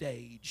huge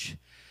stage.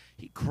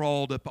 He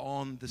crawled up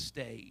on the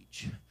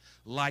stage.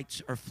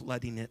 Lights are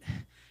flooding it.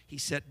 He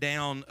sat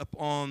down up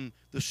on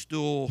the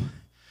stool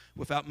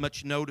without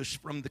much notice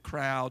from the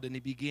crowd, and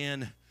he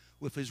began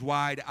with his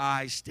wide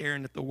eyes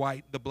staring at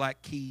the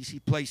black keys. He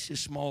placed his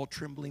small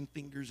trembling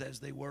fingers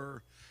as they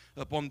were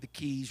up on the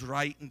keys,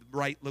 right in the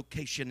right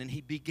location, and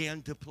he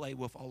began to play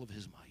with all of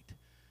his might.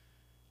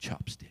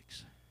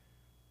 Chopsticks.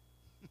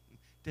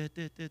 The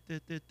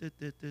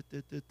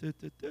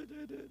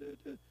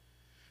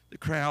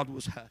crowd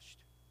was hushed.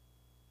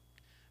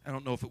 I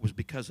don't know if it was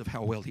because of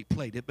how well he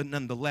played it, but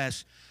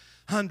nonetheless,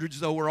 hundreds,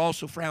 though, were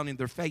also frowning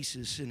their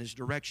faces in his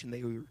direction.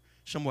 They were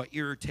somewhat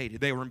irritated.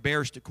 They were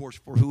embarrassed, of course,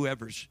 for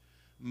whoever's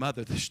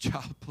mother this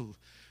child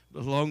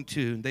belonged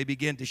to. And they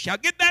began to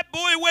shout, "Get that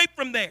boy away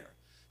from there!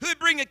 Who would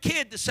bring a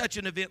kid to such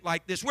an event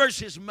like this? Where's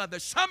his mother?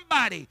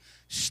 Somebody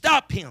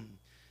stop him!"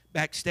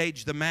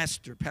 Backstage, the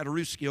master,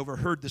 Paderewski,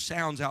 overheard the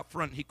sounds out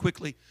front. He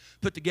quickly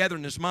put together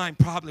in his mind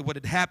probably what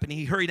had happened.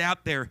 He hurried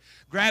out there,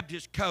 grabbed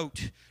his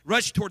coat,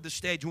 rushed toward the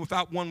stage, and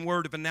without one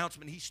word of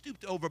announcement, he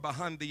stooped over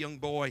behind the young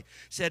boy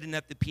sitting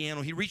at the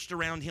piano. He reached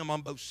around him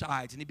on both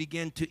sides, and he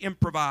began to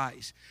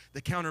improvise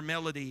the counter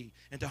melody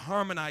and to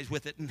harmonize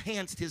with it,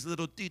 enhanced his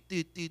little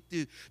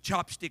do-do-do-do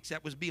chopsticks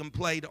that was being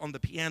played on the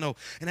piano.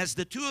 And as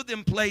the two of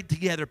them played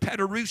together,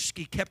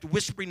 Paderewski kept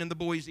whispering in the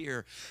boy's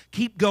ear,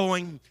 "Keep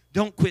going,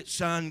 don't quit,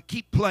 son.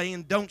 Keep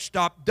playing, don't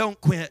stop, don't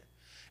quit."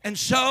 And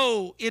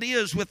so it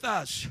is with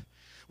us.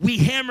 We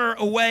hammer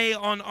away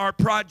on our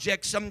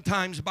projects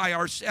sometimes by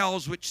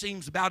ourselves, which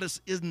seems about as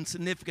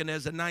insignificant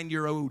as a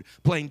 9-year-old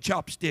playing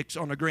chopsticks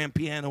on a grand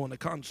piano in a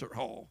concert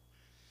hall.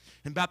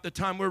 And about the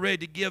time we're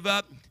ready to give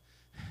up,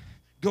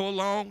 go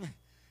along,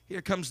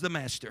 here comes the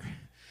master.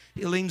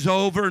 He leans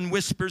over and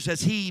whispers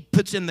as he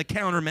puts in the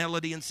counter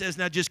melody and says,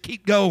 "Now just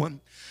keep going.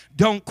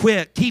 Don't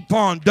quit. Keep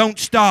on. Don't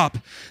stop."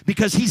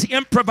 Because he's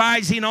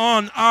improvising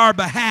on our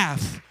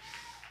behalf.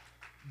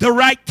 The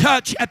right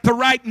touch at the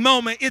right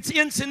moment. It's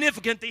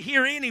insignificant to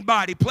hear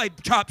anybody play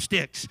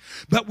chopsticks.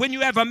 But when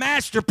you have a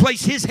master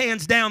place his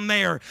hands down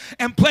there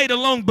and play it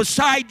along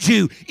beside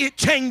you, it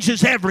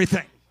changes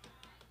everything.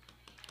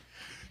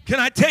 Can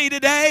I tell you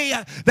today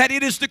that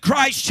it is the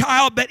Christ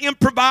child that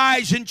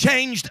improvised and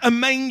changed a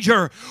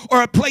manger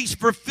or a place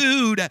for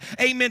food,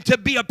 amen, to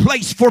be a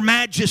place for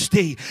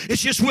majesty.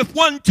 It's just with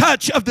one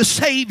touch of the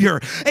Savior,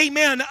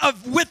 amen,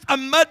 with a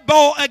mud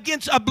ball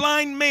against a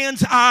blind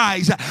man's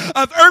eyes,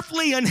 of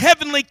earthly and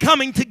heavenly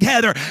coming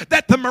together,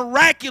 that the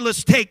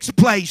miraculous takes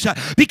place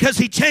because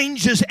he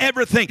changes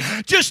everything.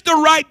 Just the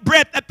right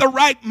breath at the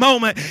right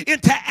moment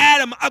into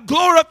Adam, a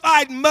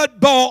glorified mud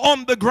ball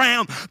on the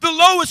ground, the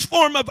lowest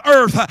form of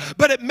earth.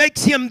 But it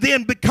makes him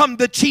then become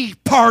the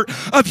chief part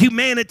of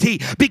humanity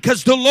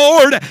because the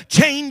Lord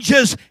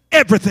changes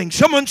everything.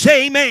 Someone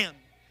say amen.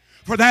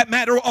 For that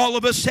matter, all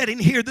of us sitting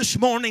here this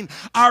morning,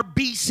 our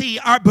BC,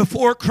 our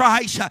before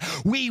Christ,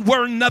 we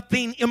were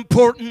nothing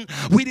important.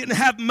 We didn't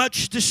have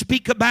much to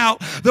speak about.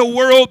 The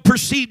world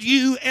perceived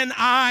you and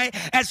I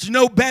as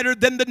no better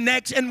than the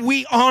next, and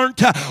we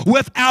aren't.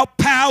 Without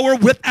power,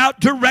 without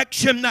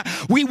direction,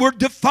 we were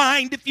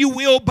defined, if you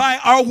will, by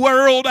our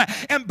world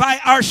and by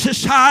our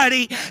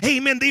society.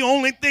 Amen. The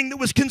only thing that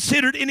was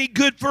considered any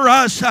good for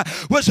us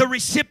was a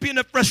recipient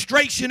of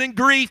frustration and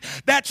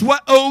grief. That's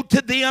what owed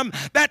to them.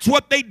 That's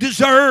what they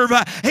deserve.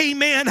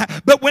 Amen.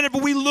 But whenever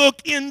we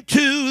look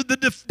into the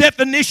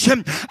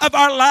definition of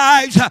our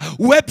lives,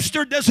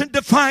 Webster doesn't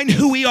define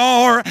who we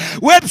are.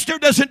 Webster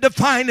doesn't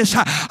define us.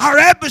 Our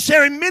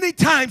adversary many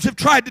times have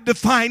tried to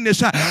define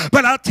us.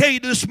 But I'll tell you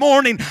this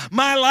morning,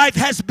 my life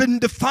has been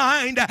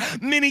defined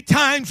many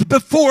times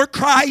before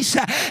Christ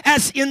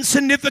as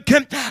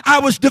insignificant. I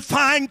was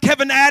defined,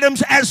 Kevin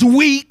Adams, as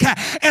weak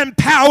and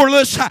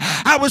powerless.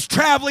 I was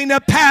traveling a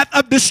path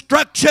of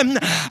destruction.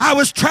 I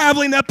was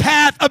traveling a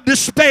path of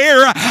despair.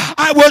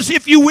 I was,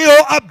 if you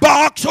will, a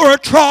box or a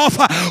trough,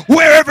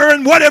 wherever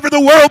and whatever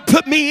the world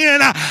put me in.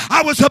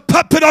 I was a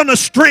puppet on a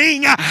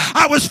string.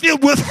 I was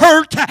filled with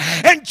hurt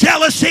and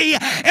jealousy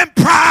and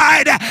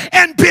pride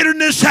and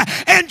bitterness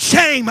and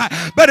shame.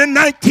 But in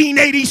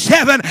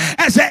 1987,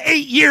 as an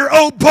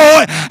 8-year-old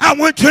boy, I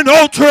went to an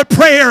altar of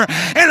prayer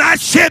and I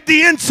shed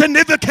the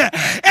insignificant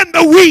and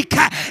the weak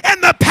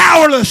and the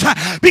powerless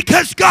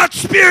because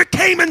God's Spirit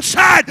came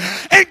inside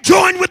and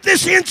joined with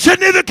this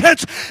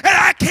insignificance, and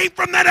I came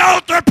from that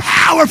altar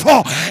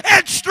powerful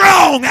and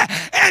strong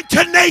and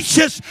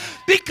tenacious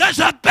because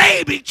a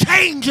baby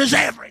changes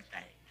everything.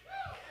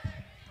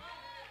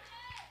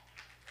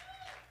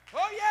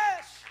 Oh,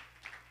 yes.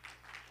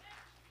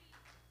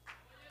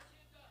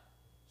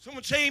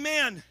 Someone say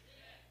amen.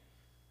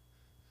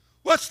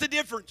 What's the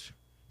difference?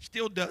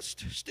 Still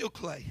dust, still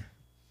clay,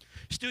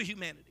 still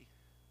humanity.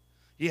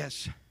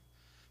 Yes,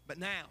 but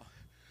now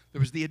there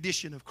was the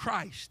addition of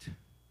Christ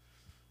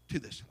to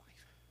this life.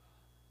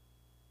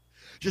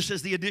 Just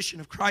as the addition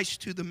of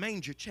Christ to the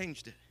manger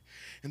changed it,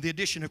 and the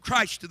addition of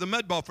Christ to the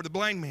mud ball for the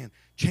blind man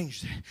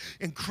changed it,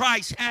 and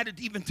Christ added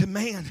even to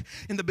man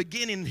in the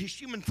beginning, his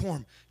human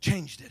form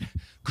changed it.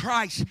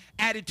 Christ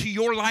added to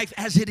your life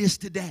as it is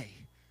today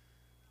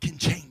can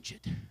change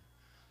it.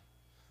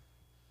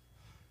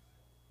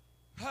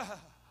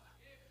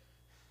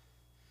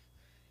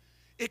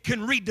 It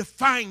can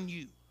redefine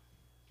you.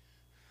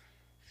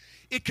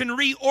 It can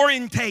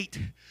reorientate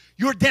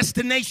your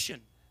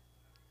destination.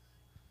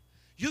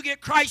 You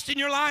get Christ in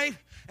your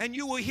life, and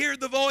you will hear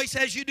the voice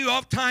as you do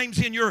oftentimes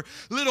in your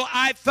little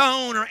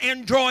iPhone or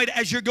Android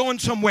as you're going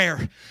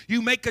somewhere.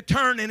 You make a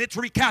turn, and it's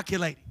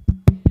recalculating.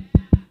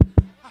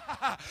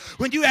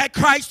 When you add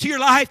Christ to your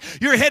life,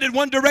 you're headed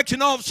one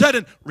direction, all of a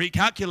sudden,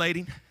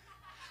 recalculating.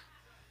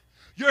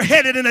 You're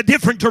headed in a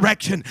different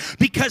direction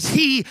because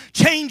He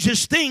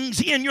changes things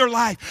in your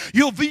life.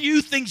 You'll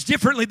view things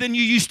differently than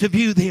you used to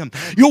view them.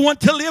 You'll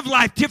want to live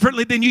life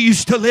differently than you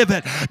used to live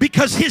it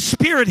because His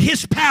Spirit,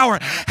 His power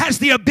has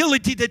the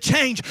ability to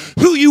change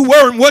who you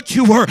were and what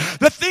you were.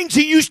 The things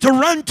you used to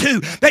run to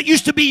that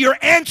used to be your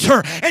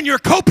answer and your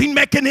coping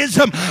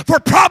mechanism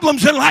for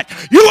problems in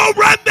life, you won't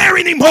run there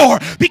anymore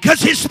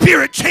because His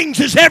Spirit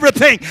changes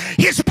everything.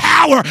 His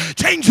power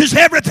changes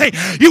everything.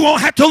 You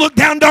won't have to look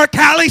down dark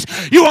alleys.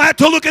 You won't have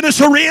to look in a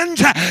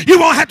syringe. You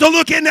won't have to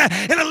look in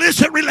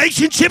illicit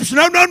relationships.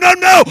 No, no, no,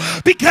 no.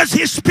 Because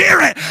His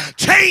Spirit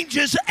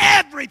changes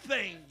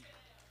everything.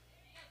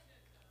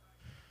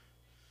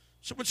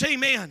 Someone say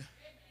amen.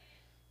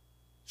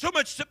 So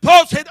much that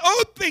Paul said,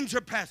 old things are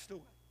passed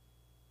away.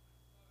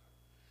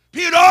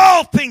 Behold,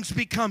 all things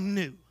become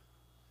new.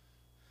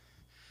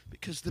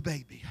 Because the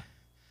baby,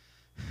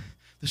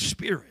 the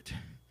Spirit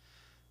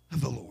of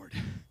the Lord,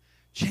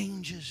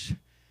 changes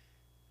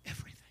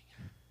everything.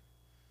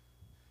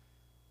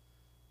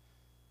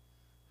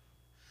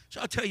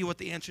 So I'll tell you what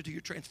the answer to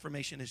your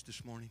transformation is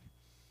this morning.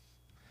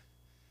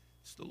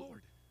 It's the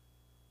Lord.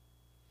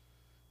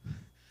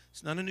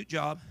 It's not a new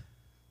job.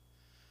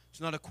 It's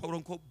not a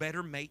quote-unquote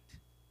better mate.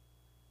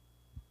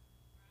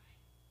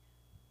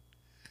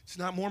 It's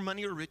not more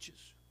money or riches.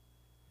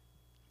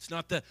 It's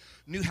not the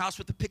new house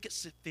with the picket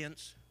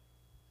fence.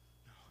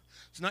 No.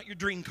 It's not your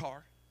dream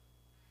car.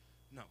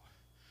 No.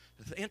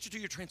 The answer to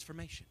your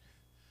transformation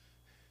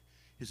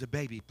is a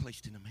baby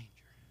placed in a manger.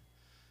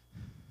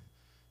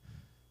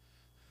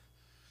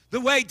 The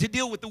way to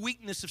deal with the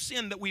weakness of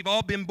sin that we've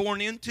all been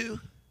born into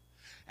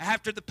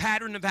after the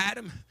pattern of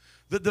Adam,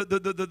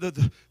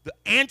 the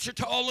answer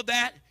to all of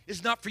that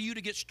is not for you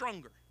to get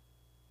stronger,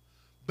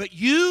 but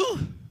you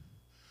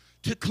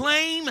to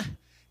claim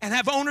and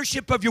have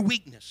ownership of your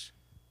weakness.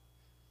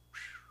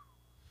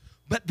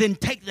 But then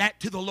take that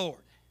to the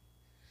Lord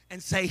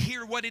and say,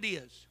 here what it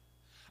is.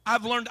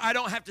 I've learned I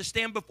don't have to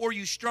stand before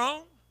you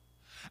strong.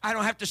 I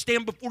don't have to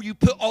stand before you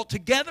put all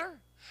together.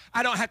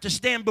 I don't have to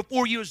stand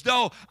before you as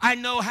though I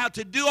know how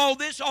to do all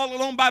this all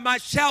alone by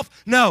myself.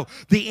 No,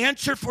 the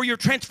answer for your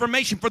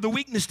transformation, for the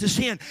weakness to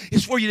sin,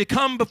 is for you to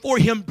come before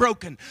Him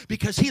broken,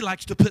 because He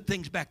likes to put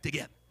things back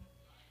together.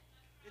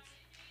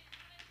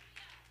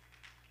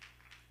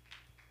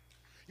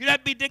 You don't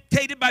have to be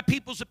dictated by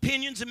people's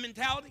opinions and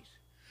mentalities,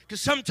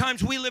 because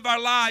sometimes we live our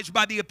lives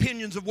by the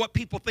opinions of what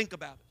people think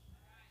about us.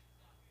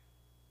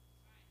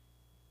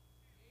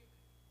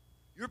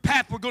 Your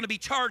path, we're going to be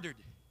chartered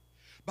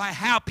by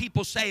how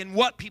people say and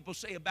what people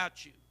say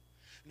about you.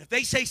 And if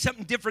they say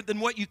something different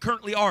than what you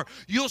currently are,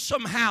 you'll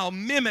somehow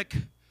mimic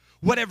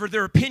whatever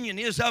their opinion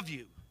is of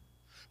you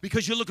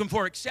because you're looking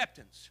for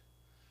acceptance.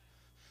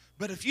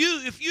 But if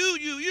you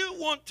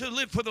want to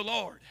live for the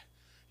Lord,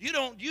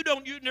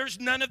 there's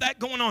none of that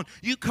going on.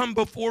 You come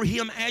before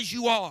Him as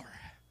you are,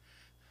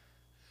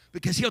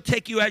 because He'll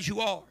take you as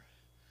you are,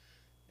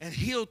 and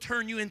He'll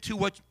turn you into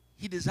what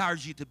He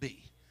desires you to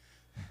be.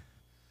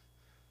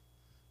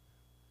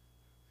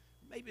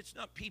 Maybe it's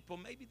not people.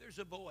 Maybe there's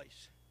a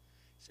voice.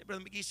 Say,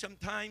 Brother McGee,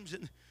 sometimes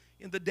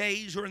in the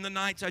days or in the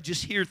nights, I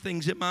just hear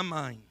things in my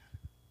mind.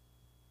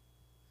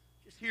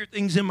 Just hear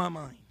things in my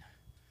mind.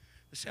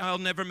 I say, I'll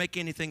never make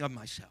anything of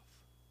myself.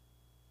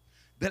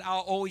 That I'll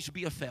always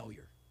be a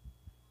failure.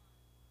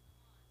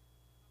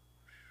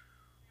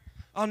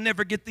 I'll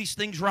never get these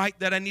things right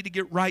that I need to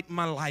get right in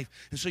my life.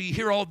 And so you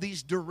hear all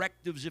these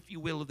directives, if you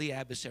will, of the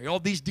adversary,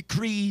 all these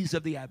decrees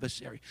of the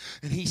adversary.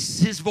 And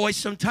his voice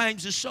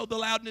sometimes is so the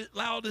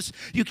loudest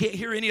you can't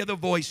hear any other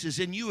voices.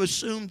 And you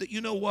assume that,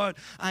 you know what,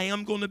 I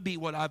am going to be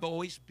what I've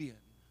always been.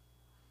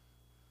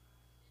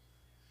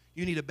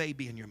 You need a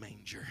baby in your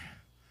manger.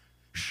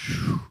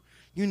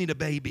 You need a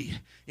baby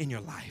in your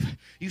life.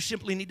 You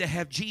simply need to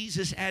have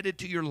Jesus added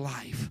to your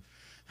life,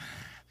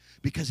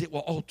 because it will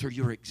alter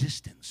your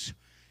existence.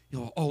 It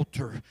will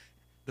alter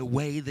the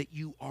way that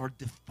you are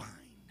defined.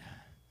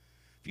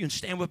 If you can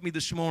stand with me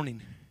this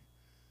morning.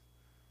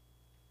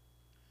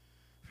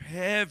 For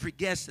every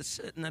guest that's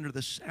sitting under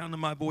the sound of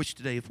my voice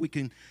today, if we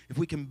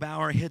can bow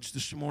our heads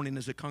this morning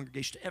as a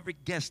congregation, to every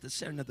guest that's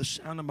sitting under the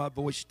sound of my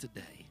voice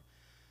today.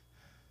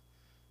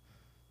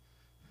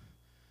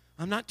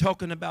 I'm not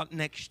talking about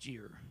next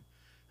year.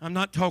 I'm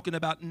not talking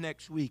about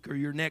next week or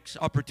your next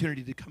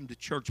opportunity to come to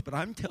church, but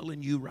I'm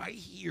telling you right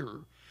here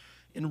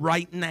and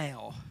right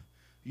now,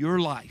 your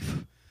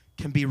life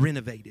can be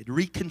renovated,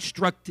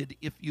 reconstructed,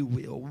 if you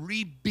will,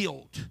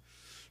 rebuilt,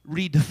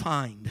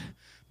 redefined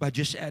by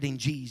just adding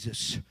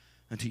Jesus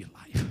into your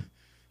life.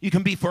 You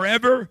can be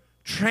forever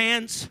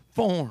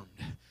transformed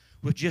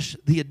with just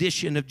the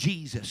addition of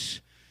Jesus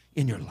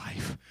in your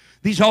life.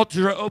 These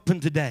altars are open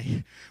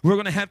today. We're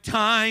going to have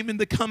time in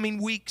the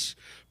coming weeks.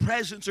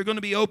 Presents are going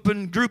to be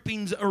open.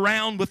 Groupings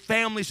around with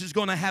families is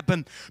going to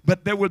happen.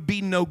 But there would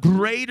be no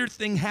greater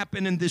thing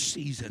happen in this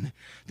season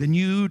than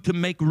you to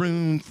make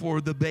room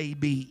for the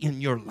baby in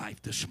your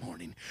life this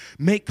morning.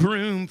 Make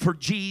room for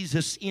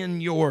Jesus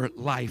in your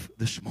life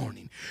this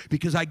morning.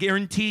 Because I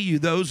guarantee you,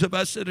 those of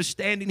us that are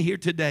standing here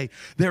today,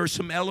 there are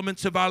some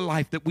elements of our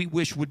life that we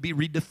wish would be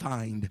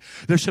redefined.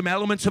 There's some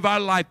elements of our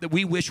life that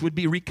we wish would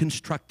be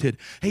reconstructed.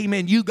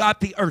 Amen. You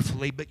got the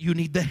earthly, but you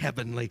need the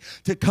heavenly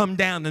to come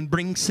down and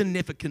bring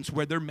significance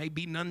where there may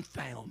be none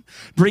found.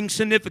 Bring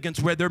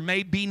significance where there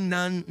may be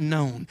none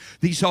known.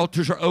 These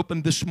altars are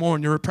open this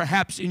morning, or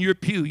perhaps in your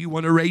pew you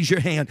want to raise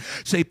your hand.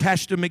 Say,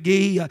 Pastor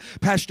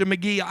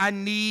McGee, I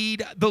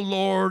need the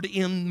Lord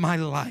in my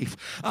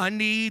life. I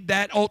need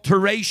that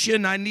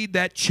alteration. I need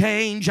that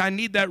change. I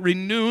need that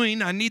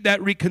renewing. I need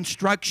that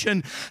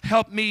reconstruction.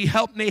 Help me,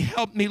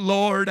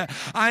 Lord.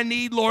 I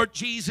need, Lord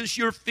Jesus,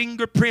 your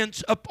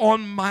fingerprints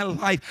upon my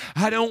life.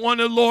 I don't want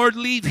to, Lord,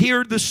 leave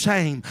here the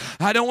same.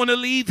 I don't want to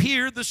leave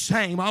here the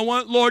same. I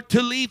want, Lord,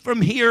 to leave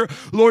from here,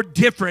 Lord,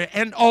 different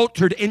and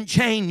altered and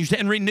changed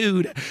and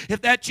renewed.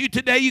 If that's you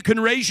today, you can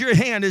raise your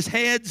hand as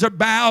heads are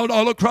bowed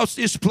all across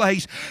this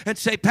place and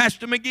say,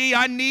 Pastor McGee,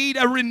 I need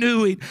a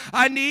renewing.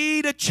 I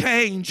need a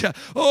change.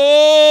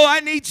 Oh, I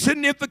need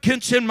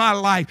significance in my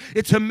life.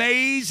 It's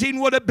amazing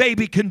what a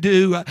baby can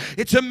do.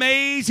 It's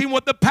amazing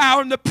what the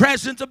power and the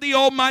presence of the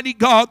Almighty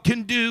God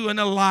can do in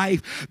a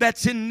life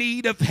that's in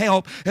need of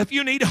help. If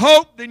you need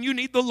hope, then you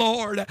need the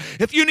Lord.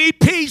 If you need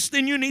peace,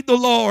 then you need the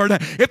Lord.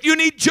 If you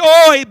need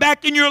joy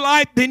back in your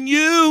life, then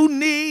you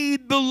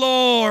need the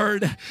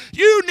Lord.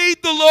 You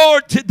need the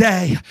Lord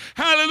today.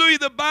 Hallelujah.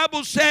 The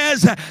Bible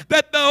says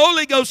that the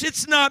Holy Ghost,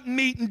 it's not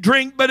meat and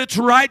drink, but it's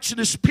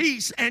righteousness,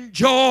 peace, and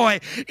joy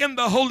in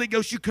the Holy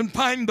Ghost. You can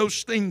find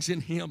those things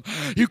in Him.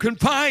 You can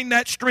find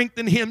that strength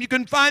in Him. You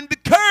can find the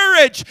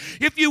courage,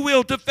 if you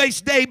will, to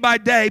face day by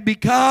day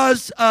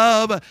because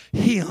of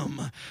Him.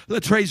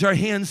 Let's raise our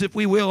hands, if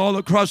we will, all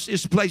across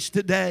this place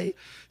today.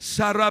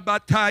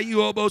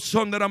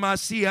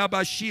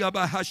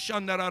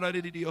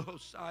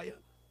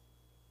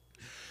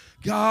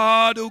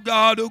 God, oh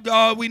God, oh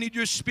God, we need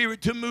your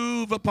Spirit to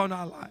move upon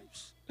our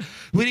lives.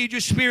 We need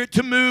your Spirit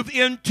to move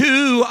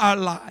into our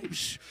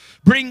lives.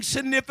 Bring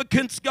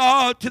significance,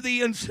 God, to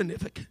the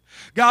insignificant.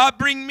 God,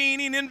 bring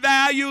meaning and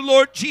value,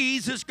 Lord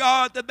Jesus,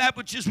 God, that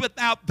which is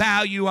without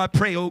value, I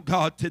pray, oh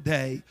God,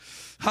 today.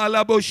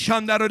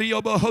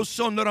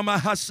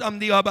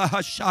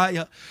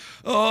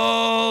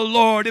 Oh,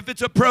 Lord, if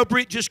it's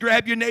appropriate, just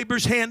grab your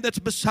neighbor's hand that's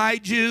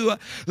beside you.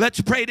 Let's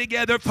pray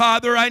together.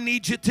 Father, I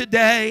need you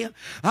today.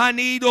 I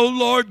need, oh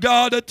Lord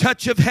God, a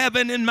touch of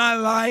heaven in my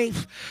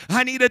life.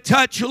 I need a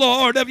touch,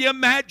 Lord, of your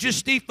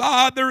majesty,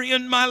 Father,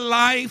 in my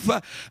life.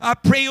 I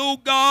pray, oh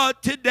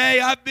God, today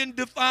I've been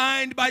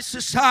defined by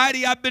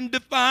society. I've been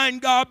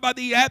defined, God, by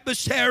the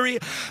adversary.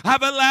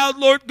 I've allowed,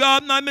 Lord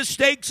God, my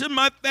mistakes and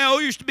my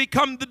failures to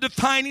become the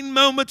defining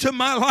moments of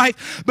my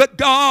life. But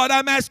God,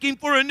 I'm asking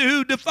for a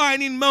new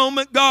defining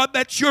moment, God.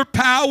 That's your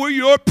power,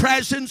 your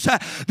presence,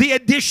 the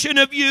addition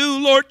of you,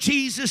 Lord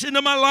Jesus,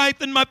 into my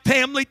life and my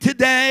family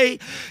today.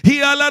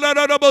 Lord,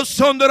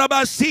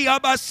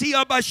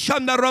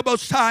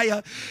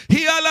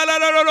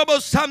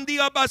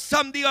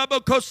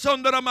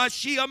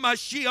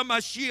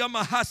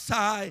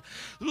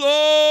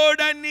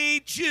 I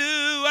need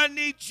you. I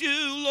need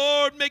you,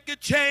 Lord. Make a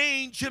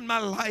change in my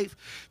life.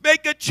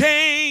 Make a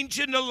change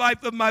in the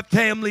life of my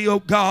family, oh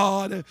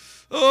God.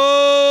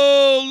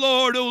 Oh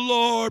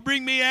Lord,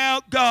 bring me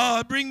out,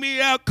 God, bring me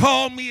out,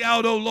 call me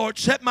out, oh Lord,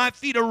 set my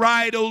feet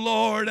aright, oh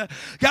Lord,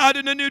 God,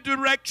 in a new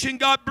direction,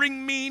 God,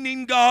 bring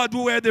meaning, God,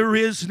 where there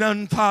is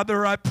none,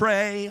 Father, I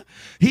pray.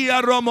 In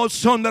the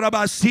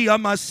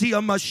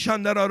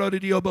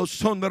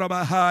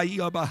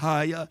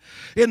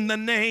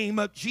name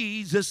of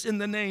Jesus, in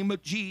the name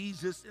of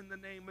Jesus, in the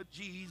name of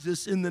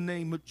Jesus, in the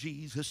name of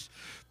Jesus,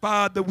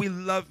 Father, we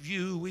love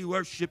you, we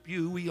worship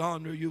you, we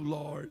honor you,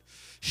 Lord.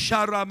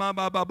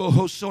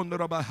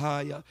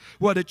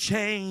 What a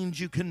change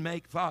you can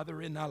make,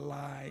 Father, in our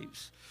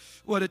lives.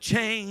 What a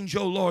change,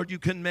 oh Lord, you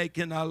can make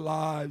in our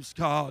lives,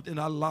 God, in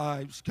our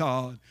lives,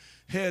 God.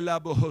 I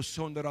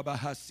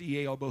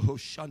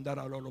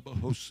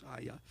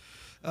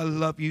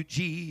love you,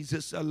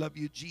 Jesus. I love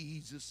you,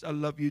 Jesus. I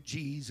love you,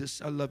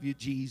 Jesus. I love you,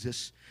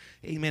 Jesus.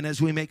 Amen. As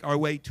we make our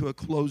way to a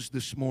close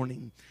this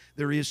morning,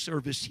 there is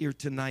service here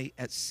tonight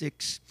at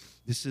 6.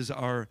 This is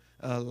our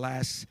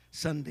last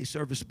Sunday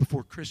service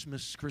before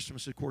Christmas.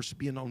 Christmas, of course,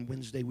 being on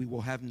Wednesday, we will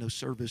have no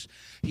service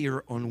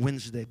here on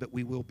Wednesday, but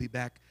we will be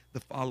back the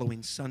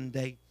following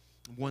Sunday.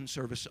 one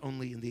service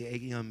only in the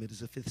AM. It is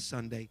the 5th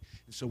Sunday,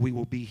 and so we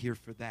will be here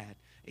for that.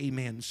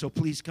 Amen. So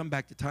please come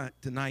back to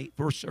tonight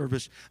for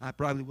service. I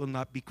probably will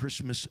not be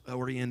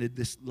Christmas-oriented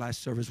this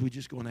last service. We're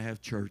just going to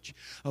have church.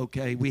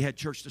 Okay, we had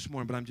church this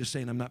morning, but I'm just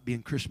saying I'm not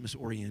being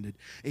Christmas-oriented.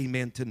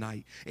 Amen,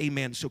 tonight.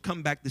 Amen. So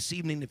come back this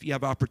evening if you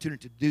have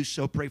opportunity to do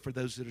so. Pray for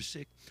those that are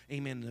sick,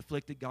 amen, and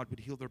afflicted. God would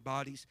heal their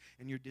bodies,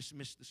 and you're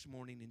dismissed this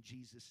morning in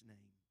Jesus' name.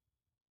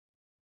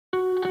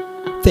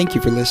 Thank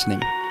you for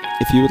listening.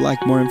 If you would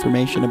like more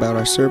information about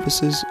our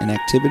services and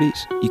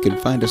activities, you can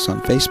find us on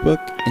Facebook,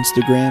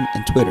 Instagram,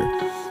 and Twitter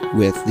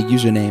with the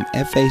username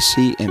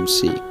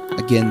FACMC.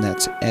 Again,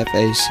 that's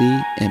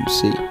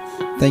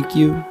FACMC. Thank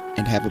you,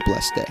 and have a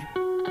blessed day.